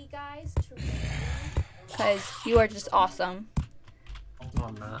 too. Ready, guys, to raid? Because you are just awesome. No,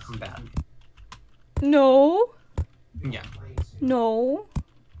 I'm not. I'm bad. No. Yeah. No.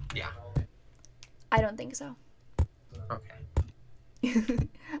 Yeah. I don't think so. Okay.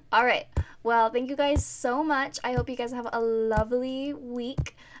 Alright. Well, thank you guys so much. I hope you guys have a lovely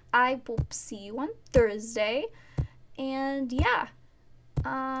week. I will see you on Thursday. And yeah.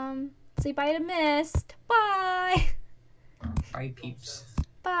 Say bye to Mist. Bye. Bye, peeps.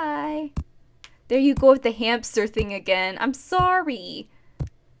 Bye. There you go with the hamster thing again. I'm sorry.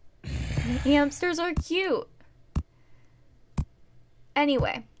 Hamsters are cute.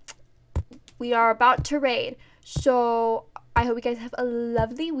 Anyway, we are about to raid. So I hope you guys have a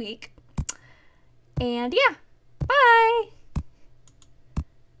lovely week. And yeah, bye.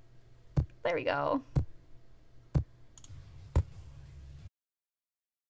 There we go.